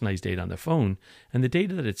personalized data on the phone, and the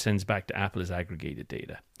data that it sends back to Apple is aggregated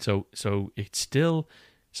data. So it's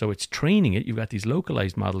training it. You've got these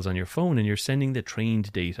localized models on your phone, and you're sending the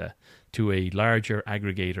trained data to a larger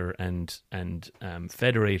aggregator and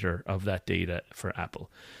federator of that data for Apple.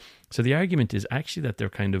 So the argument is actually that they're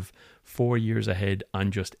kind of 4 years ahead on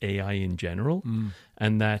just AI in general,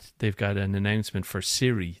 and that they've got an announcement for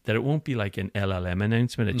Siri, that it won't be like an LLM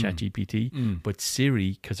announcement at ChatGPT, but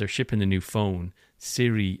Siri, because they're shipping the new phone,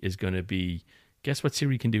 Siri is going to be, guess what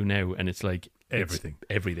Siri can do now? And it's like everything.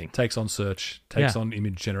 Takes on search, takes on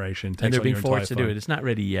image generation, takes and they're on being your forced to phone. do it. It's not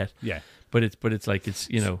ready yet. Yeah. But it's like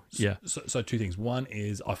So two things. One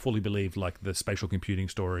is, I fully believe like the spatial computing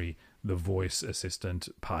story, the voice assistant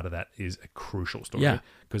part of that is a crucial story,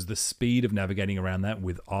 because the speed of navigating around that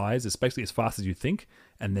with eyes is basically as fast as you think,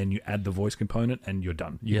 and then you add the voice component and you're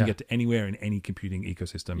done. You can get to anywhere in any computing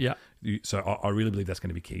ecosystem. So I really believe that's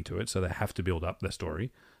going to be key to it. So they have to build up their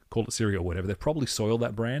story, call it Siri or whatever. They've probably soiled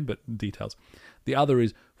that brand, but details. The other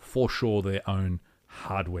is for sure their own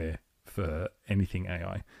hardware for anything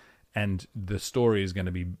AI. And the story is going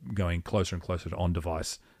to be going closer and closer to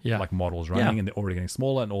on-device like models running, and they're already getting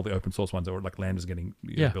smaller, and all the open source ones are like Lambda's getting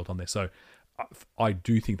built on there. So I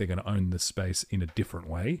do think they're going to own the space in a different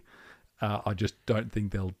way. I just don't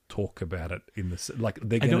think they'll talk about it in this. Like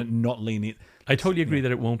they're going to not lean in. I totally agree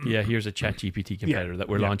that it won't be here's a ChatGPT competitor that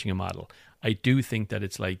we're launching a model. I do think that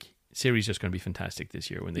it's like Siri's just going to be fantastic this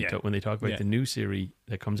year when they talk about the new Siri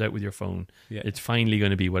that comes out with your phone. It's finally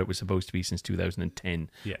going to be what it was supposed to be since 2010.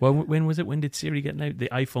 Well, when was it? When did Siri get out? The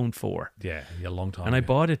iPhone 4. Yeah, a long time and ago. I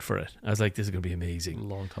bought it for it. I was like, this is going to be amazing. A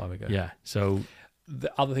long time ago. Yeah. So the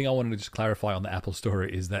other thing I wanted to just clarify on the Apple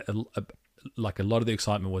story is that like a lot of the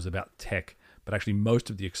excitement was about tech, but actually most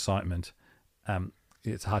of the excitement,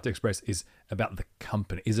 it's hard to express, is about the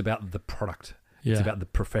company, is about the product. Yeah. It's about the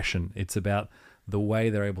profession. It's about the way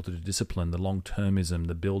they're able to do discipline, the long-termism,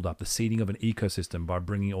 the build-up, the seeding of an ecosystem by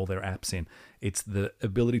bringing all their apps in. It's the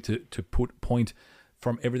ability to point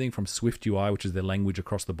from everything from Swift UI, which is their language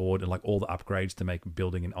across the board, and like all the upgrades to make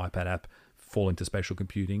building an iPad app fall into spatial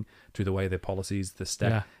computing, to the way their policies, the stack.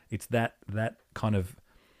 Yeah. It's that kind of,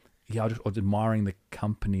 I was admiring the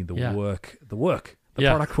company, the work, the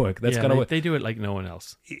product work. That's kind of they do it like no one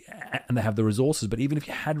else, and they have the resources. But even if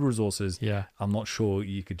you had resources, I'm not sure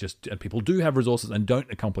you could just. And people do have resources and don't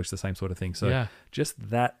accomplish the same sort of thing. So just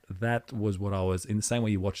that was what I was, in the same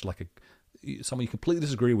way you watch like someone you completely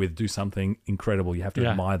disagree with do something incredible. You have to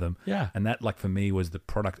admire them. Yeah, and that, like, for me, was the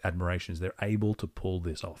product admirations. They're able to pull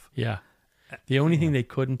this off. Yeah. The only thing they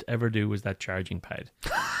couldn't ever do was that charging pad.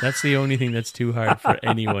 That's the only thing that's too hard for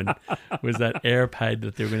anyone, was that AirPad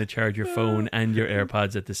that they were going to charge your phone and your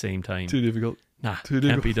AirPods at the same time. Too difficult. Nah,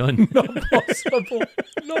 can't be done. Not possible.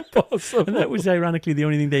 Not possible. And that was ironically the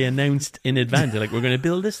only thing they announced in advance. They're like, we're going to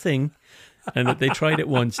build this thing. And that they tried it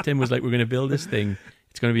once. Tim was like, we're going to build this thing.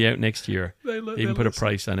 It's going to be out next year. They even put a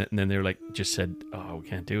price on it, and then they were like, just said, oh, we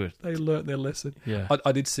can't do it. They learnt their lesson. Yeah.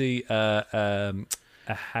 I did see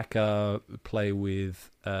a hacker play with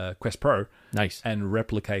Quest Pro, nice, and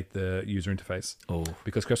replicate the user interface. Oh,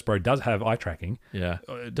 because Quest Pro does have eye tracking. Yeah,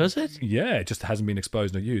 does it? Yeah, it just hasn't been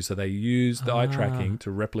exposed or used. So they use the eye tracking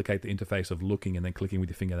to replicate the interface of looking and then clicking with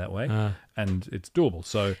your finger that way, and it's doable.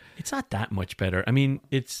 So it's not that much better. I mean,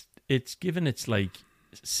 it's given it's like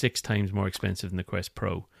 6 times more expensive than the Quest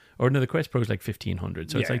Pro, or no, the Quest Pro is like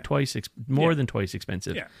 $1,500, so it's like more than twice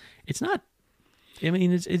expensive. Yeah, it's not. I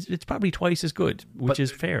mean, it's probably twice as good, which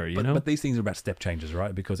is fair, you know? But these things are about step changes,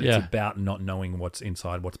 right? Because it's about not knowing what's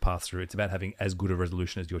inside, what's passed through. It's about having as good a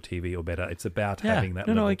resolution as your TV or better. It's about having that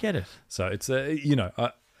level. No, I get it. So it's, I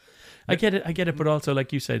get it, but also,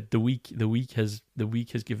 like you said, the week has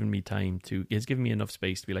given me time to, it's given me enough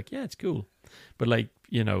space to be like, yeah, it's cool. But like,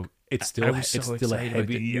 you know, it's still a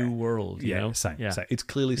heavy new world. You know? Same. It's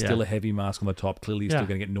clearly still a heavy mask on the top. Clearly, you're still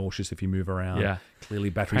going to get nauseous if you move around. Yeah. Clearly,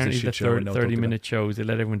 batteries are shit show. 30-minute shows, they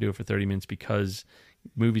let everyone do it for 30 minutes because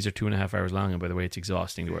movies are 2.5 hours long, and by the way, it's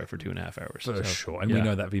exhausting to wear for 2.5 hours. For sure, and we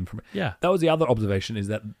know that from. Yeah, that was the other observation, is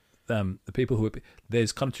that the people who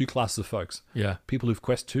there's kind of 2 classes of folks. Yeah, people who've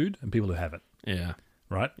Quest 2'd and people who haven't. Yeah.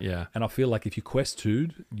 Right? Yeah. And I feel like if you Quest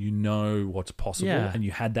 2'd, you know what's possible, and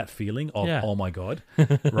you had that feeling of, oh my God,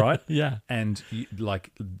 right? Yeah. And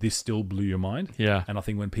this still blew your mind. Yeah. And I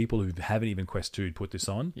think when people who haven't even Quest 2'd put this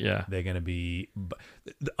on, they're going to be...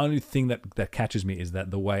 The only thing that catches me is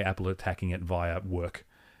that the way Apple are attacking it via work,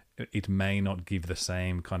 it may not give the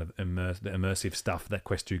same kind of immersive stuff that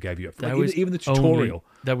Quest 2 gave you. Even the tutorial.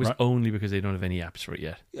 That was only because they don't have any apps for it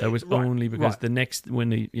yet. That was only because the next, when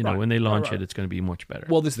they launch it, it's going to be much better.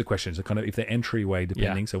 Well, this is the question. So kind of if they're entryway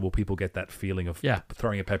depending, so will people get that feeling of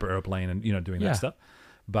throwing a paper airplane and, doing that stuff?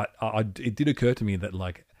 But it did occur to me that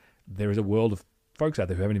like there is a world of folks out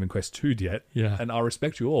there who haven't even Quest 2'd yet. Yeah. And I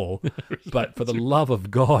respect you all. But for the love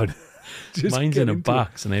of God... Mine's in a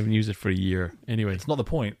box and I haven't used it for a year. Anyway, it's not the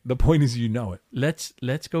point. The point is it.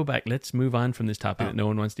 Let's go back. Let's move on from this topic that no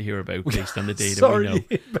one wants to hear about based on the data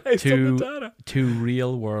we know to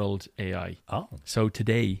real world AI. Oh, so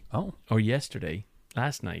today or yesterday,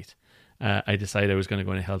 last night, I decided I was going to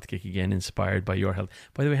go on a health kick again, inspired by your health.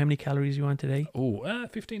 By the way, how many calories are you on today?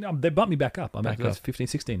 15. They bumped me back up. I'm back up 15,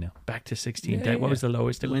 16 now. Back to 16. What was the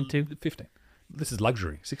lowest it went to? 15. This is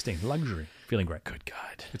luxury. 16. Luxury. Feeling great. Good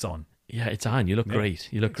God. It's on. Yeah, it's on. You look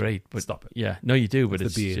great. You look great. But stop it. Yeah. No, you do, but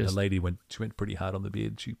it's the beard. just... The lady went pretty hard on the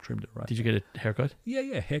beard. She trimmed it right. Did you get a haircut?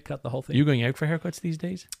 Yeah. Haircut, the whole thing. Are you going out for haircuts these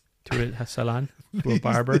days? To a salon? To a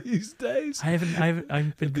barber? These days? I've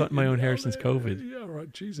been cutting my own hair since COVID. Yeah,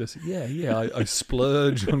 right. Jesus. Yeah. I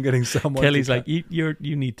splurge on getting someone. Kelly's like, you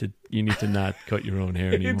need to not cut your own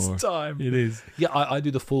hair anymore. It's time. It is. Yeah, I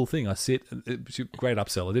do the full thing. I sit. Great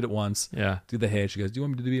upsell. I did it once. Yeah. Did the hair. She goes, "Do you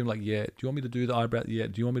want me to do?" I'm like, "Yeah." "Do you want me to do the eyebrow?" "Yeah."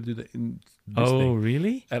 "Do you want me to do this thing?"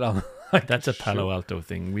 Really? And I'm like, that's a Palo Alto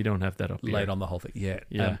thing. We don't have that up here. Laid on the whole thing. Yeah.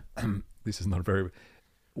 Yeah. This is not very.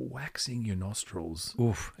 Waxing your nostrils.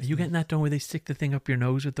 Oof. Are you getting that done where they stick the thing up your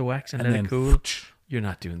nose with the wax and let it cool? You're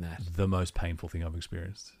not doing that. The most painful thing I've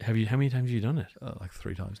experienced. How many times have you done it? Like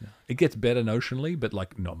 3 times now. It gets better notionally, but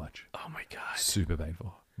like not much. Oh my God. Super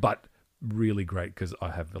painful. But really great because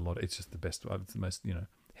I have a lot. It's just the best. It's the most,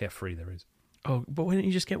 hair-free there is. Oh, but why don't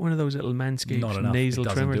you just get one of those little Manscaped nasal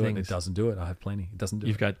trimmer things? It doesn't do it. I have plenty. It doesn't do it.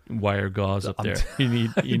 You've got wire gauze up there. You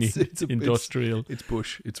need industrial. It's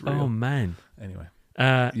bush. It's real. Oh man. Anyway.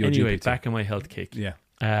 Anyway, back on my health kick. Yeah.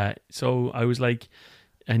 So I was like,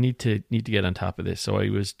 I need to get on top of this. So I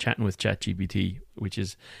was chatting with ChatGPT, which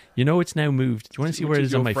is, it's now moved. Do you want to see where it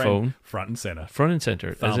is on my phone? Front and center. Front and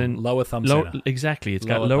center. Thumb, as in lower thumb center. Exactly. It's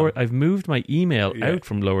Lower got lower. thumb. I've moved my email out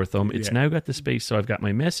from lower thumb. It's Yeah. now got the space. So I've got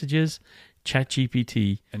my messages,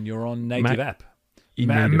 ChatGPT. And you're on native app.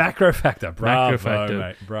 Native. Macro Factor. Bravo, Macro Factor.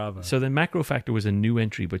 mate. Bravo. So the Macro Factor was a new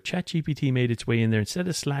entry, but ChatGPT made its way in there instead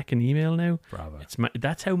of Slack and email now. Bravo.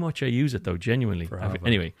 That's how much I use it, though, genuinely. Bravo.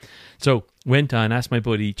 Anyway, so went on, asked my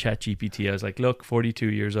buddy ChatGPT. I was like, look, 42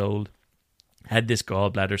 years old, had this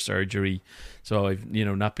gallbladder surgery, so I've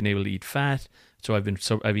not been able to eat fat. So I've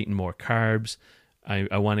eaten more carbs.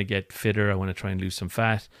 I want to get fitter. I want to try and lose some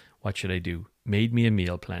fat. What should I do? Made me a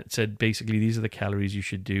meal plan. Said basically these are the calories you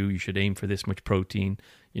should do. You should aim for this much protein.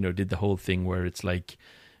 Did the whole thing where it's like,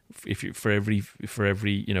 if you for every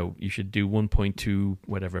you should do 1.2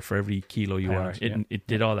 whatever for every kilo you Pounds, are. It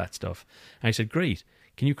did all that stuff. And I said, great.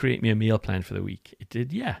 Can you create me a meal plan for the week? It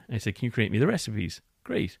did. Yeah. I said, can you create me the recipes?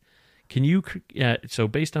 Great. Can you? So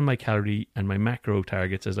based on my calorie and my macro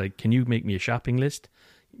targets, I was like, can you make me a shopping list?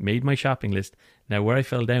 Made my shopping list. Now, where I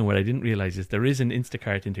fell down, what I didn't realize is there is an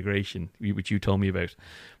Instacart integration, which you told me about.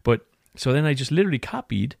 But so then I just literally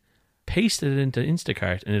copied, pasted it into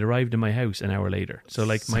Instacart, and it arrived in my house an hour later. So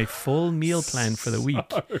like my full meal plan for the week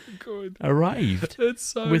arrived It's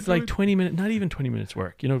so with like good. 20 minutes, not even 20 minutes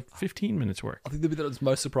work, 15 minutes work. I think the bit that's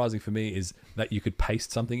most surprising for me is that you could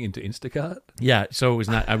paste something into Instacart. Yeah, so it was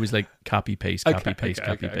not. I was like copy paste.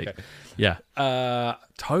 Okay. Yeah,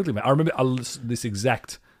 Totally, man. I remember this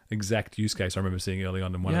exact use case I remember seeing early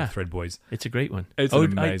on in one of the Thread Boys. it's a great one. It's an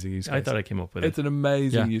amazing use case. I thought I came up with it. It's an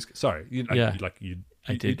amazing Yeah. use case. Sorry.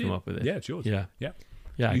 I did come up with it. Yeah, it's yours. Yeah. Yeah.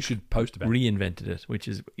 Yeah, You should post about it. reinvented it, which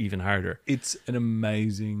is even harder. It's an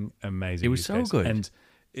amazing It was use so case. good. And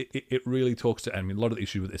it really talks to, a lot of the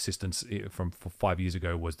issue with assistance from 5 years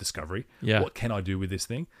ago was discovery. Yeah. What can I do with this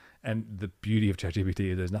thing? And the beauty of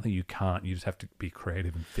ChatGPT is there's nothing you can't. You just have to be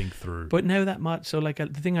creative and think through. But now that so like the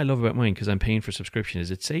thing I love about mine, because I'm paying for subscription,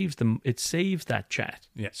 is it saves that chat.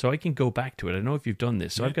 Yeah. So I can go back to it. I don't know if you've done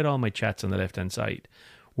this. So Yeah. I've got all my chats on the left hand side.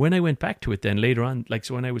 When I went back to it then later on, like,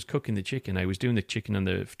 so when I was cooking the chicken, I was doing the chicken on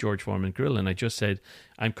the George Foreman grill, and I just said,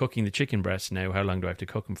 I'm cooking the chicken breasts now. How long do I have to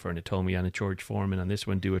cook them for? And it told me on a George Foreman, on this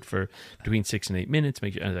one, do it for between 6 and 8 minutes.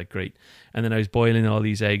 Make sure. I was like, great. And then I was boiling all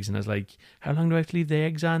these eggs, and I was like, how long do I have to leave the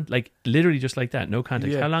eggs on? Like, literally just like that, no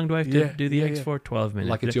context. Yeah. How long do I have to Yeah. do the Yeah, eggs yeah. for? 12 minutes.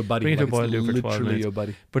 Like it's your buddy. Bring it to a Like boil, it's do it for 12 literally minutes. your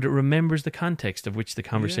buddy. But it remembers the context of which the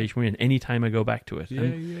conversation we're in anytime I go back to it. Yeah,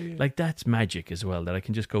 And like, that's magic as well, that I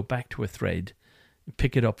can just go back to a thread,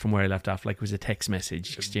 pick it up from where I left off, like it was a text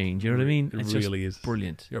message exchange. You know what I mean? It It's really just is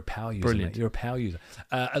brilliant. You're a power user. Brilliant. Mate. You're a power user.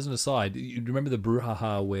 As an aside, you remember the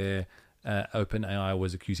brouhaha where OpenAI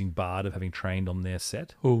was accusing Bard of having trained on their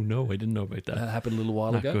set? Oh no, I didn't know about that. That happened a little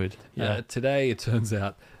while Not ago. good. Yeah. Today, it turns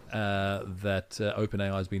out that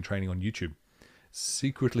OpenAI has been training on YouTube,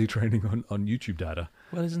 secretly training on YouTube data.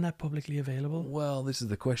 Well, isn't that publicly available? Well, this is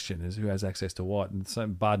the question: is who has access to what? And so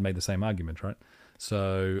Bard made the same argument, right?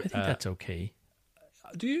 So I think that's okay.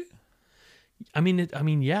 do you? I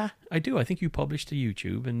mean, yeah, I do. I think you publish to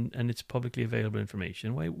YouTube, and it's publicly available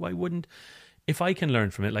information. Why wouldn't? If I can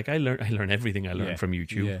learn from it, like I learn everything I learn Yeah, from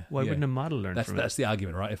YouTube. yeah, Why yeah. wouldn't a model learn from That's the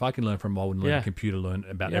argument, right? If I can learn from one, I wouldn't let Yeah. a computer learn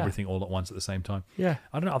about Yeah. everything all at once at the same time. it? Yeah.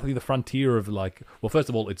 I don't know. I think the frontier of first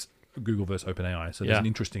of all, it's Google versus OpenAI, so there's Yeah. an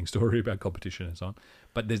interesting story about competition and so on.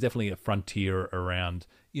 But there's definitely a frontier around,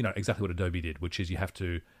 exactly what Adobe did, which is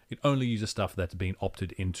it only uses stuff that's been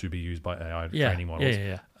opted in to be used by AI training models.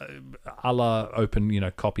 Yeah. A la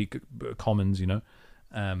open, copy commons,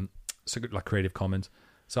 so like Creative Commons.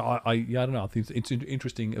 So I don't know. I think it's an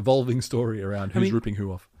interesting, evolving story around who's ripping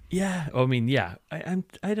who off. Yeah, I mean, yeah.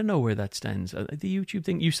 I don't know where that stands. The YouTube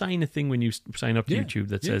thing, you sign a thing when you sign up to Yeah, YouTube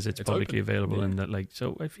that yeah, says it's publicly open. available, Yeah. and that, like,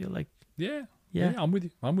 so I feel like, Yeah, Yeah. I'm with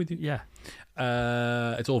you. yeah,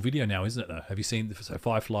 It's all video now, isn't it? Though, have you seen? So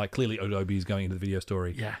Firefly, clearly Adobe is going into the video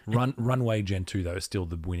story. Yeah. Runway Gen 2 though is still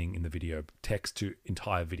the winning in the video, text to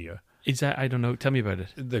entire video. is that? I don't know. Tell me about it.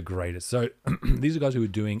 The greatest. So these are guys who were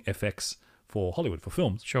doing FX for Hollywood, for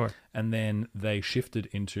films. Sure. And then they shifted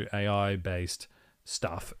into AI-based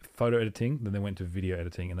stuff, photo editing. Then they went to video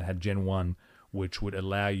editing, and they had Gen 1, which would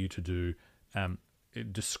allow you to do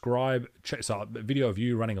describe. So a video of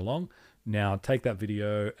you running along. Now take that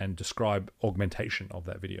video and describe augmentation of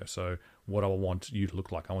that video. So what I want you to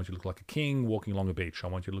look like. I want you to look like a king walking along a beach. I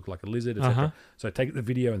want you to look like a lizard, etc. So take the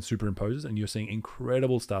video and superimposes, and you're seeing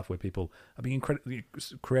incredible stuff where people are being incredibly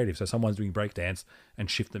creative. So someone's doing breakdance and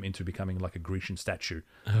shift them into becoming like a Grecian statue.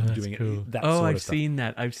 That's doing cool. That sort of I've stuff. seen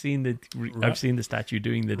that. I've seen the statue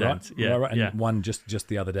doing the dance. Yeah, right. And yeah. one just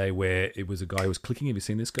the other day where it was a guy who was clicking. Have you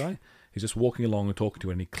seen this guy? He's just walking along and talking to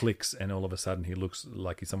it, and he clicks, and all of a sudden he looks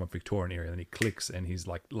like he's someone Victorian era, and he clicks, and he's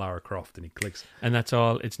like Lara Croft, and he clicks. And that's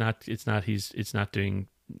all. It's not doing.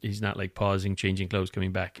 He's not like pausing, changing clothes,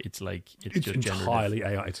 coming back. It's like it's just entirely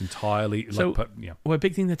generative. AI. It's entirely So, well, a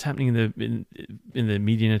big thing that's happening in the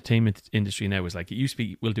media and entertainment industry now is like it used to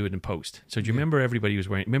be. We'll do it in post. So do you remember everybody was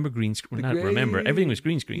wearing? Remember green screen? Not remember. Everything was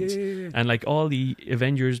green screens, and like all the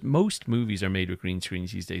Avengers, most movies are made with green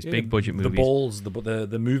screens these days. Big budget movies. The balls,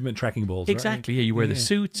 the movement tracking balls. Exactly. Right? Yeah, you wear the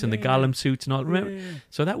suits and the Gollum suits and all. Remember?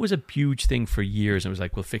 So that was a huge thing for years. And it was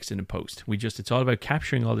like, we'll fix it in post. It's all about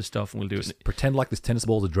capturing all this stuff, and we'll do it. Pretend like this tennis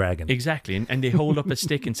ball's a dragon. Exactly. And they hold up a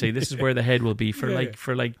stick and say, "This is where the head will be for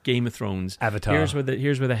like Game of Thrones." Avatar. Here's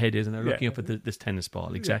where the head is, and they're looking up at this tennis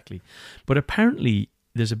ball. Exactly. But apparently,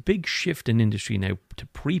 there's a big shift in industry now to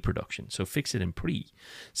pre-production. So fix it in pre.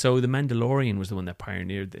 So the Mandalorian was the one that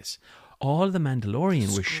pioneered this. All of the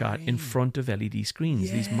Mandalorian was shot in front of LED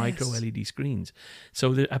screens, these micro LED screens.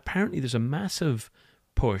 So apparently, there's a massive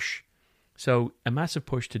push. So a massive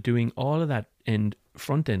push to doing all of that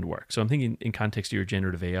front end work. So I'm thinking in context of your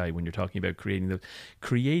generative AI, when you're talking about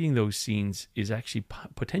creating those scenes is actually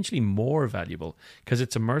potentially more valuable because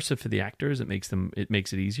it's immersive for the actors. It makes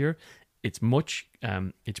it easier. It's much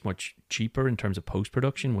cheaper in terms of post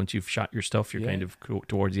production. Once you've shot your stuff, you're kind of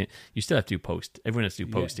towards the end. You still have to do post. Everyone has to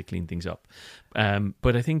do post to clean things up.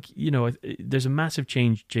 But I think there's a massive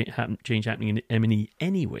change happening in M&E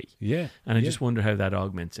anyway. Yeah, and I just wonder how that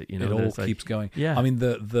augments it. It all keeps going. Yeah, I mean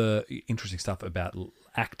the interesting stuff about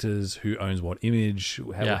actors, who owns what image,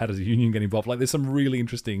 how does a union get involved? Like there's some really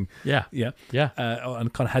interesting. And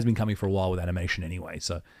kind of has been coming for a while with animation anyway.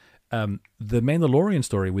 So. The Mandalorian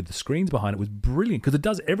story with the screens behind it was brilliant because it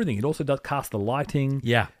does everything. It also does cast the lighting.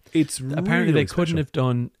 Yeah, it's apparently really they couldn't have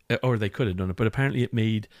done, or they could have done it, but apparently it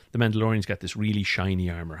made the Mandalorian's got this really shiny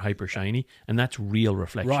armor, hyper shiny, and that's real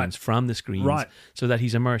reflections from the screens, so that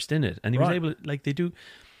he's immersed in it, and he was able to, like they do.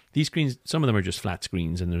 These screens, some of them are just flat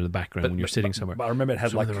screens, and they're the background when you're sitting somewhere. But I remember it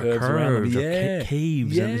had like curves around them.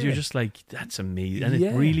 Caves, and you're just like, that's amazing, and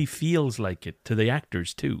it really feels like it to the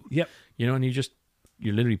actors too. Yep, and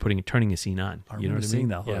you're literally turning a scene on. I remember seeing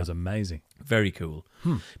that. That was amazing. Very cool.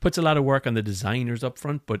 Puts a lot of work on the designers up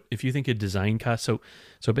front, but if you think of design costs,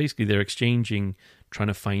 so basically they're exchanging, trying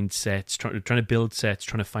to find sets, trying to build sets,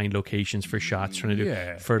 trying to find locations for shots, trying to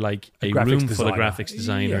do for like a room full of graphics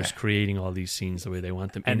designers creating all these scenes the way they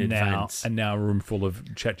want them in advance. And now a room full of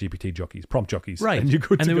ChatGPT jockeys, prompt jockeys. Right. And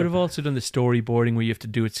they would have also done the storyboarding where you have to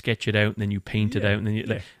do it, sketch it out, and then you paint it out, and then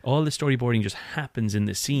like all the storyboarding just happens in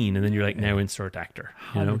the scene, and then you're like, now insert actor.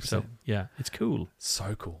 100%. So yeah, it's cool.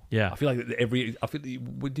 So cool. Yeah. I feel like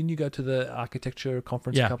didn't you go to the architecture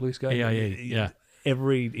conference a couple of weeks ago? Yeah.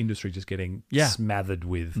 Every industry just getting smothered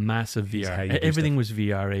with massive VR. Everything was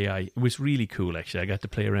VR AI. It was really cool, actually. I got to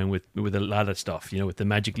play around with a lot of stuff, with the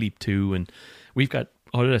Magic Leap 2, and we've got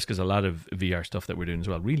Autodesk has a lot of VR stuff that we're doing as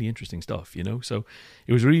well. Really interesting stuff, So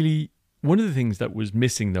it was really one of the things that was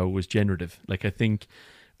missing though was generative. Like I think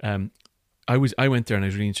I went there and I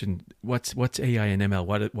was really interested in what's AI and ML.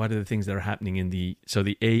 What are the things that are happening in the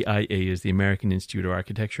AIA is the American Institute of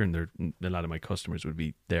Architecture, and a lot of my customers would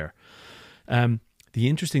be there. The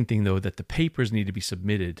interesting thing, though, that the papers need to be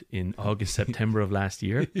submitted in August, September of last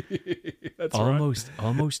year. That's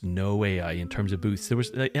almost no AI in terms of booths. There was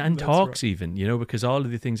and talks even, because all of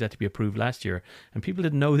the things had to be approved last year, and people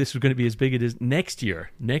didn't know this was going to be as big as it is next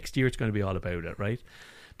year. Next year, it's going to be all about it, right?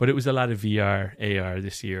 But it was a lot of VR, AR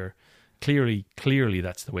this year. Clearly,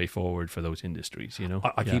 that's the way forward for those industries.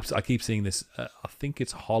 I keep seeing this. I think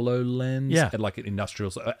it's HoloLens at like an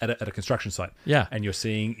industrial at a construction site. Yeah, and you're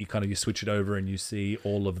seeing you switch it over and you see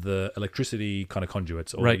all of the electricity kind of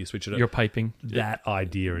conduits. Or you switch it over. You're piping. That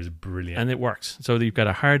idea is brilliant, and it works. So you've got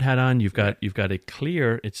a hard hat on. You've got a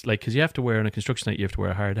clear. It's like because you have to wear on a construction site. You have to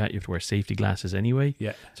wear a hard hat. You have to wear safety glasses anyway.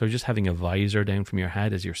 Yeah. So just having a visor down from your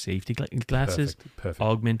hat as your safety glasses, perfect.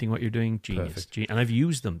 Augmenting what you're doing, genius. And I've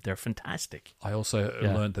used them. They're fantastic. I also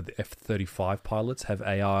learned that the F-35 pilots have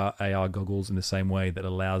AR goggles in the same way that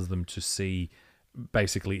allows them to see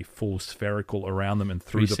basically full spherical around them and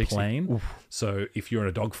through the plane. Oof. So if you're in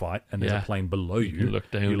a dogfight and there's a plane below you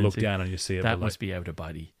look down and you see it. That below. Must be out of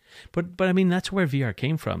body. But I mean, that's where VR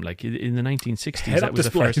came from. Like in the 1960s, that Head-up was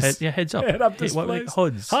displays. the first heads up. Head-up What were they?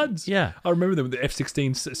 displays. HUDs. Yeah. I remember them with the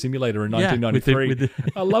F-16 simulator in Yeah, 1993. with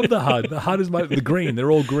the- I love the HUD. The HUD is the green.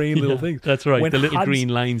 They're all green little things. That's right. When The little HUDs green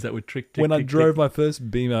lines that would trick. When I drove my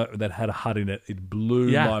first Beamer that had a HUD in it, it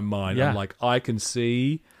blew my mind. Yeah. I'm like, I can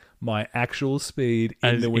see my actual speed in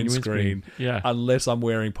As the in windscreen, yeah. unless I'm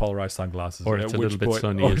wearing polarized sunglasses. Or it's a little bit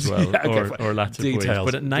sunny as well, or lots of waves.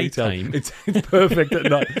 But at night time, it's perfect at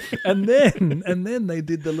night. And then they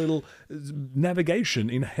did the little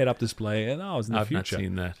navigation in head-up display, and I was in the future. I've not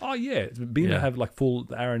seen that. Oh yeah, Beamer have like full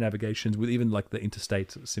arrow navigations with even like the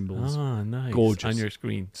interstate symbols. Oh, nice! Gorgeous on your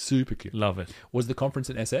screen, super cute. love it. Was the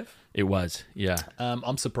conference in SF? It was, yeah.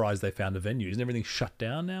 I'm surprised they found a venue. Isn't everything shut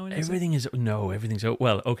down now in SF? Everything's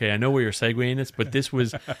well. Okay, I know where you're segueing this, but this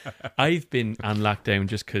was. I've been on lockdown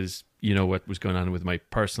just because you know what was going on with my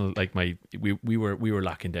personal, like we were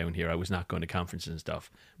locking down here. I was not going to conferences and stuff,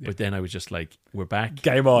 but then I was just like, we're back,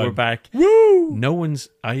 game on, we're back. Woo! No one's.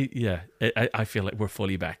 I feel like we're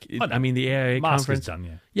fully back. I mean, the AIA Mask conference is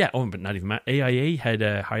done, yeah. Oh, but not even AIA had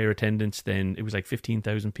a higher attendance than it was like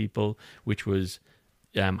 15,000 people, which was.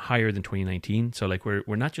 Higher than 2019, so like we're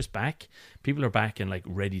not just back, people are back and like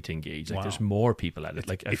ready to engage. Like there's more people at it.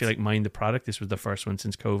 Like I feel like Mind the Product, this was the first one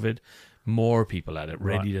since COVID. More people at it,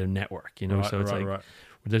 ready to network. You know, so it's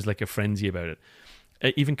there's like a frenzy about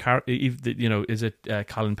it. Even you know, is it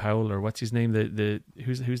Colin Powell or what's his name? The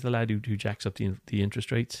who's the lad who jacks up the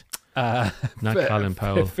interest rates? Not Colin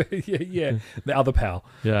Powell. yeah, the other pal.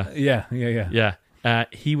 Yeah.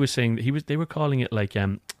 He was saying they were calling it like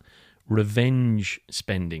revenge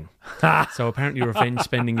spending. So apparently revenge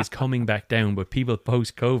spending is coming back down, but people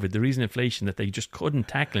post-COVID, the reason inflation that they just couldn't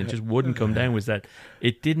tackle it, just wouldn't come down, was that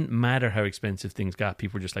it didn't matter how expensive things got.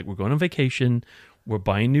 People were just like, we're going on vacation, we're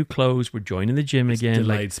buying new clothes, we're joining the gym again.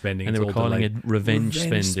 Delayed spending. And they were calling it revenge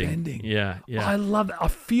spending. Yeah. I love that. I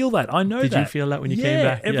feel that. I know that. Did you feel that when you came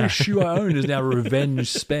back? Every shoe I own is now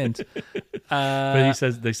revenge spent. But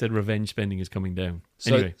they said revenge spending is coming down.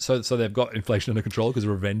 Anyway. So they've got inflation under control because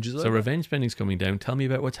revenge is over? So revenge spending is coming down. Tell me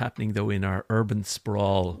about what's happening though in our urban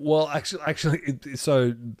sprawl. Well, actually,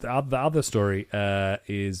 so the other story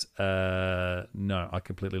is no, I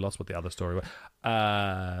completely lost what the other story was.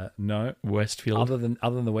 No, Westfield. Other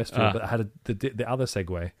than the Westfield, but I had the other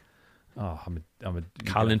segue. Oh, I'm a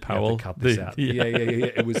Colin Powell. cut this out. Yeah.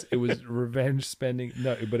 It was revenge spending.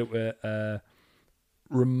 No, but it were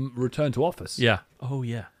return to office. Yeah. Oh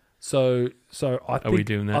yeah. So I think, are we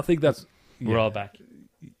doing that? I think that's we're all back.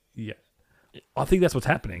 Yeah, I think that's what's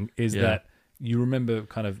happening. Is that you remember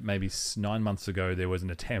kind of maybe 9 months ago there was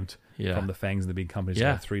an attempt from the FANGs and the big companies to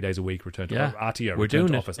have 3 days a week return to RTO. We're doing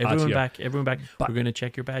to it. Office, Everyone RTO. back. But, we're going to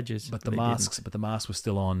check your badges. But the masks were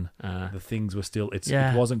still on. The things were still. It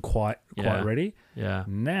wasn't quite ready. Yeah.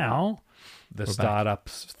 Now the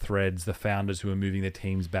startups, threads, the founders who are moving their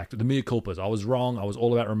teams back to the mea culpas. I was wrong. I was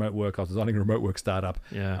all about remote work. I was designing a remote work startup.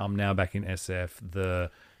 Yeah. I'm now back in SF.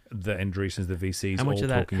 The Andreessens, the VCs. How much all of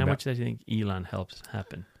that? talking How about, much do you think Elon helped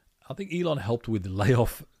happen? I think Elon helped with the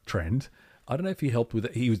layoff trend. I don't know if he helped with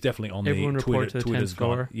it. He was definitely on Everyone the report to the Twitter's 10th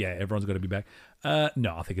floor. gone. Yeah, everyone's got to be back.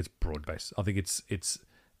 No, I think it's broad based. I think it's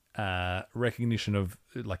recognition of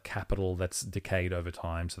like capital that's decayed over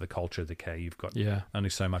time. So the culture decay. You've got only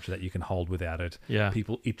so much of that you can hold without it. Yeah.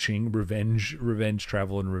 People itching, revenge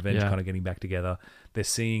travel and revenge kind of getting back together. They're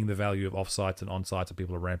seeing the value of offsites and onsites, and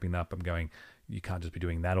people are ramping up and going, you can't just be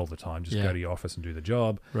doing that all the time. Just go to your office and do the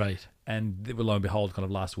job. Right. And lo and behold, kind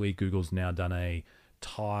of last week, Google's now done a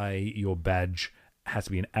tie your badge has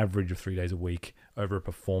to be an average of 3 days a week over a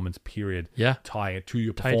performance period. Yeah. Tie it to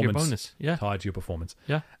your performance. Tie to your bonus. Yeah. Tie it to your performance.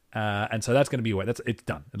 Yeah. And so that's going to be it's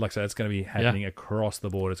done. Like I said, it's going to be happening across the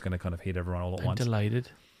board. It's going to kind of hit everyone all at once. I'm delighted.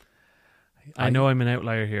 I know I'm an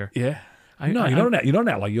outlier here. Yeah. You're not an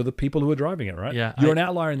outlier. You're the people who are driving it, right? Yeah. You're an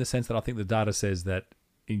outlier in the sense that I think the data says that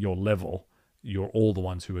in your level, you're all the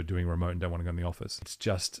ones who are doing remote and don't want to go in the office. It's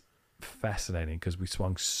just fascinating because we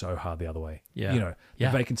swung so hard the other way. Yeah. You know, the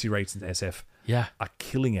vacancy rates in SF are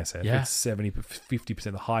killing SF. Yeah. It's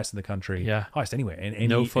 50%, the highest in the country. Yeah. Highest anywhere. And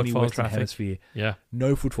any footfall Western traffic. Hemisphere. Yeah.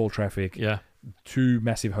 No footfall traffic. Yeah. 2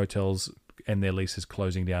 massive hotels and their leases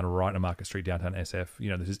closing down right on Market Street, downtown SF. You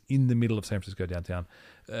know, this is in the middle of San Francisco downtown.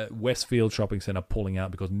 Westfield Shopping Center pulling out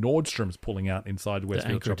because Nordstrom's pulling out inside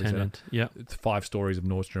Westfield Shopping Center. Yeah. It's 5 stories of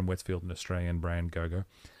Nordstrom, Westfield, an Australian brand, go.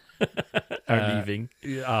 Are leaving.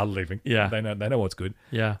 Are leaving. Yeah. They know what's good.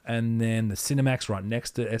 Yeah. And then the Cinemax right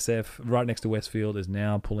next to SF, right next to Westfield is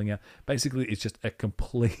now pulling out. Basically, it's just a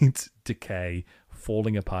complete decay,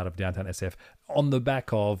 falling apart of downtown SF on the back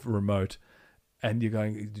of remote. and you're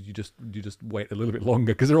going, did you just wait a little bit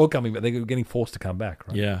longer because they're all coming back. They're getting forced to come back,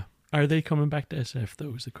 right? Yeah. Are they coming back to SF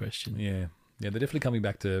though? Is the question. Yeah, they're definitely coming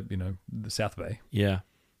back to the South Bay. Yeah.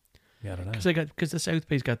 Yeah, I don't know. Because the South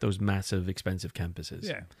Bay's got those massive, expensive campuses.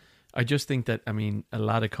 Yeah. I just think that a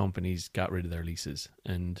lot of companies got rid of their leases,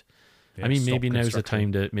 and Yeah, maybe stop now's the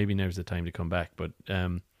construction. time to come back. But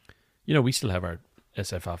we still have our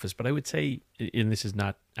SF office, but I would say, and this is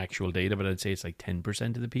not actual data, but I'd say it's like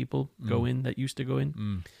 10% of the people go in that used to go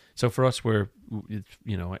in. So for us, I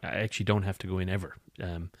actually don't have to go in ever.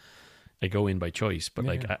 I go in by choice, but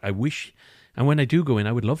like I wish. And when I do go in,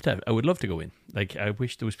 I would love to go in. Like, I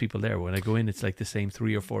wish there was people there. When I go in, it's like the same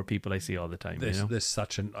 3 or 4 people I see all the time. There's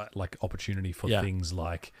such an opportunity for things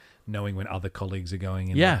like knowing when other colleagues are going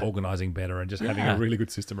in, Yeah. like organizing better, and just having a really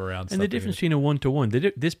good system around. And the difference between a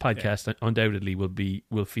 1-to-1, this podcast undoubtedly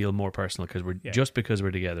will feel more personal because because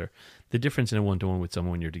we're together. The difference in a 1-to-1 with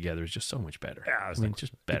someone when you're together is just so much better. Yeah,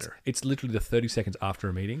 just better. It's literally the 30 seconds after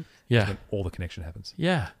a meeting. Yeah. When all the connection happens.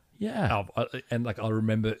 Yeah. Yeah. And like I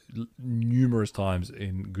remember numerous times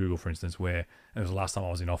in Google, for instance, where, and it was the last time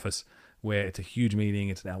I was in office, where it's a huge meeting,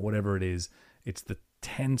 it's now whatever it is, it's the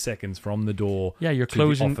 10 seconds from the door. Yeah, you're to the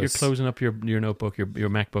closing office. up your notebook, your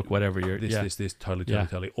MacBook, whatever. This,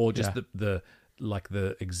 totally. Or just the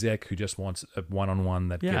exec who just wants a one-on-one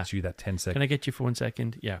that gets you that 10 seconds. Can I get you for 1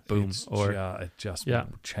 second? Yeah, boom. It just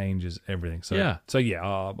changes everything. So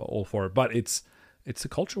I'm all for it. But it's a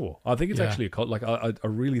culture war. I think it's actually a culture. Like I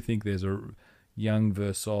really think there's a young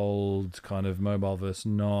versus old, kind of mobile versus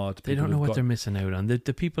not. They don't know what they're missing out on. The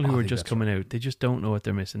people who are just coming out, they just don't know what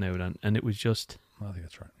they're missing out on. And it was just I think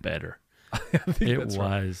that's right. better. I think It that's was.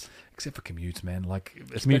 Right. Except for commutes, man. Like,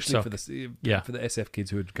 especially for the SF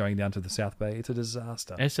kids who are going down to the South Bay, it's a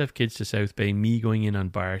disaster. SF kids to South Bay, me going in on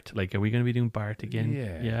BART. Like, are we going to be doing BART again?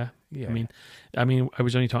 Yeah. I mean, I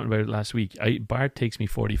was only talking about it last week. BART takes me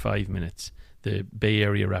 45 minutes. The Bay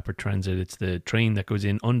Area Rapid Transit, it's the train that goes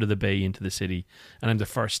in under the bay into the city, and I'm the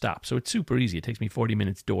first stop. So it's super easy. It takes me 40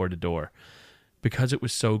 minutes door to door. Because it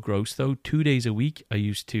was so gross, though, 2 days a week, I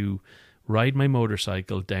used to ride my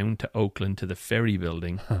motorcycle down to Oakland to the ferry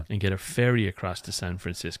building and get a ferry across to San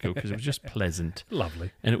Francisco because it was just pleasant.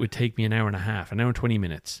 Lovely. And it would take me an hour and 20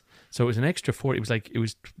 minutes. So it was an extra 40. It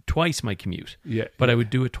was twice my commute. Yeah. But I would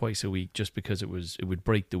do it twice a week just because it would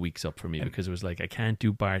break the weeks up for me because it was like I can't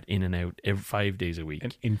do BART in and out every 5 days a week.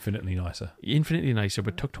 And infinitely nicer. Infinitely nicer,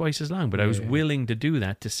 but took twice as long. But I was willing to do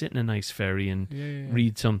that, to sit in a nice ferry and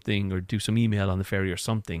read something or do some email on the ferry or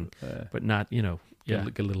something, but not,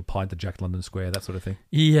 Get a little pint at Jack London Square, that sort of thing.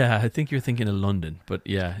 Yeah, I think you're thinking of London, but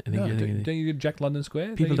yeah, I think you're thinking. Don't you get Jack London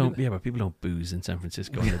Square? People don't. Yeah, but people don't booze in San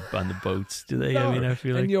Francisco on the boats, do they? No. I mean, I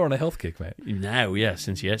feel like. And you're on a health kick, mate. Now,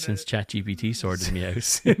 since ChatGPT sorted me out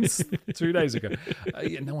since 2 days ago.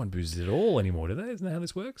 No one boozes at all anymore, do they? Isn't that how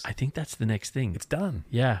this works? I think that's the next thing. It's done.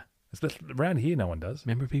 Yeah. Around here, no one does.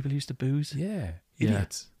 Remember, people used to booze. Yeah,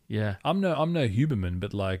 idiots. Yeah. I'm no Huberman,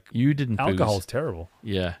 but like you didn't. Alcohol's booze. terrible.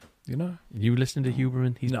 Yeah. You listen to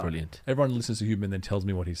Huberman? He's brilliant. Everyone listens to Huberman, then tells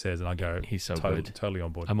me what he says, and I go, he's so good. Totally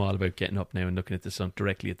on board. I'm all about getting up now and looking at the sun,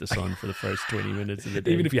 directly at the sun for the first 20 minutes of the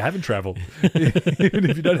day. Even if you haven't travelled, even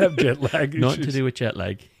if you don't have jet lag. Nothing to do with jet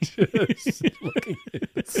lag. Just looking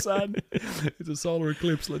at the sun. It's a solar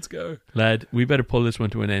eclipse. Let's go. Lad, we better pull this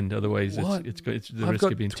one to an end. Otherwise, it's the risk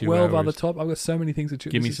of being 2 hours. 12 other top. I've got so many things to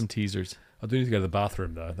choose. Give me some teasers. I do need to go to the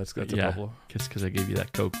bathroom, though. That's a problem. Because I gave you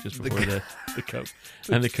that Coke just before the Coke.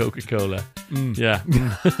 And the Coca-Cola. Yeah.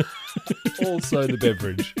 Also the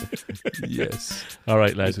beverage. Yes. All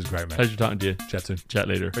right, lad. This is great, man. Pleasure talking to you. Chat soon. Chat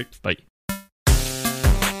later. Bye. Bye.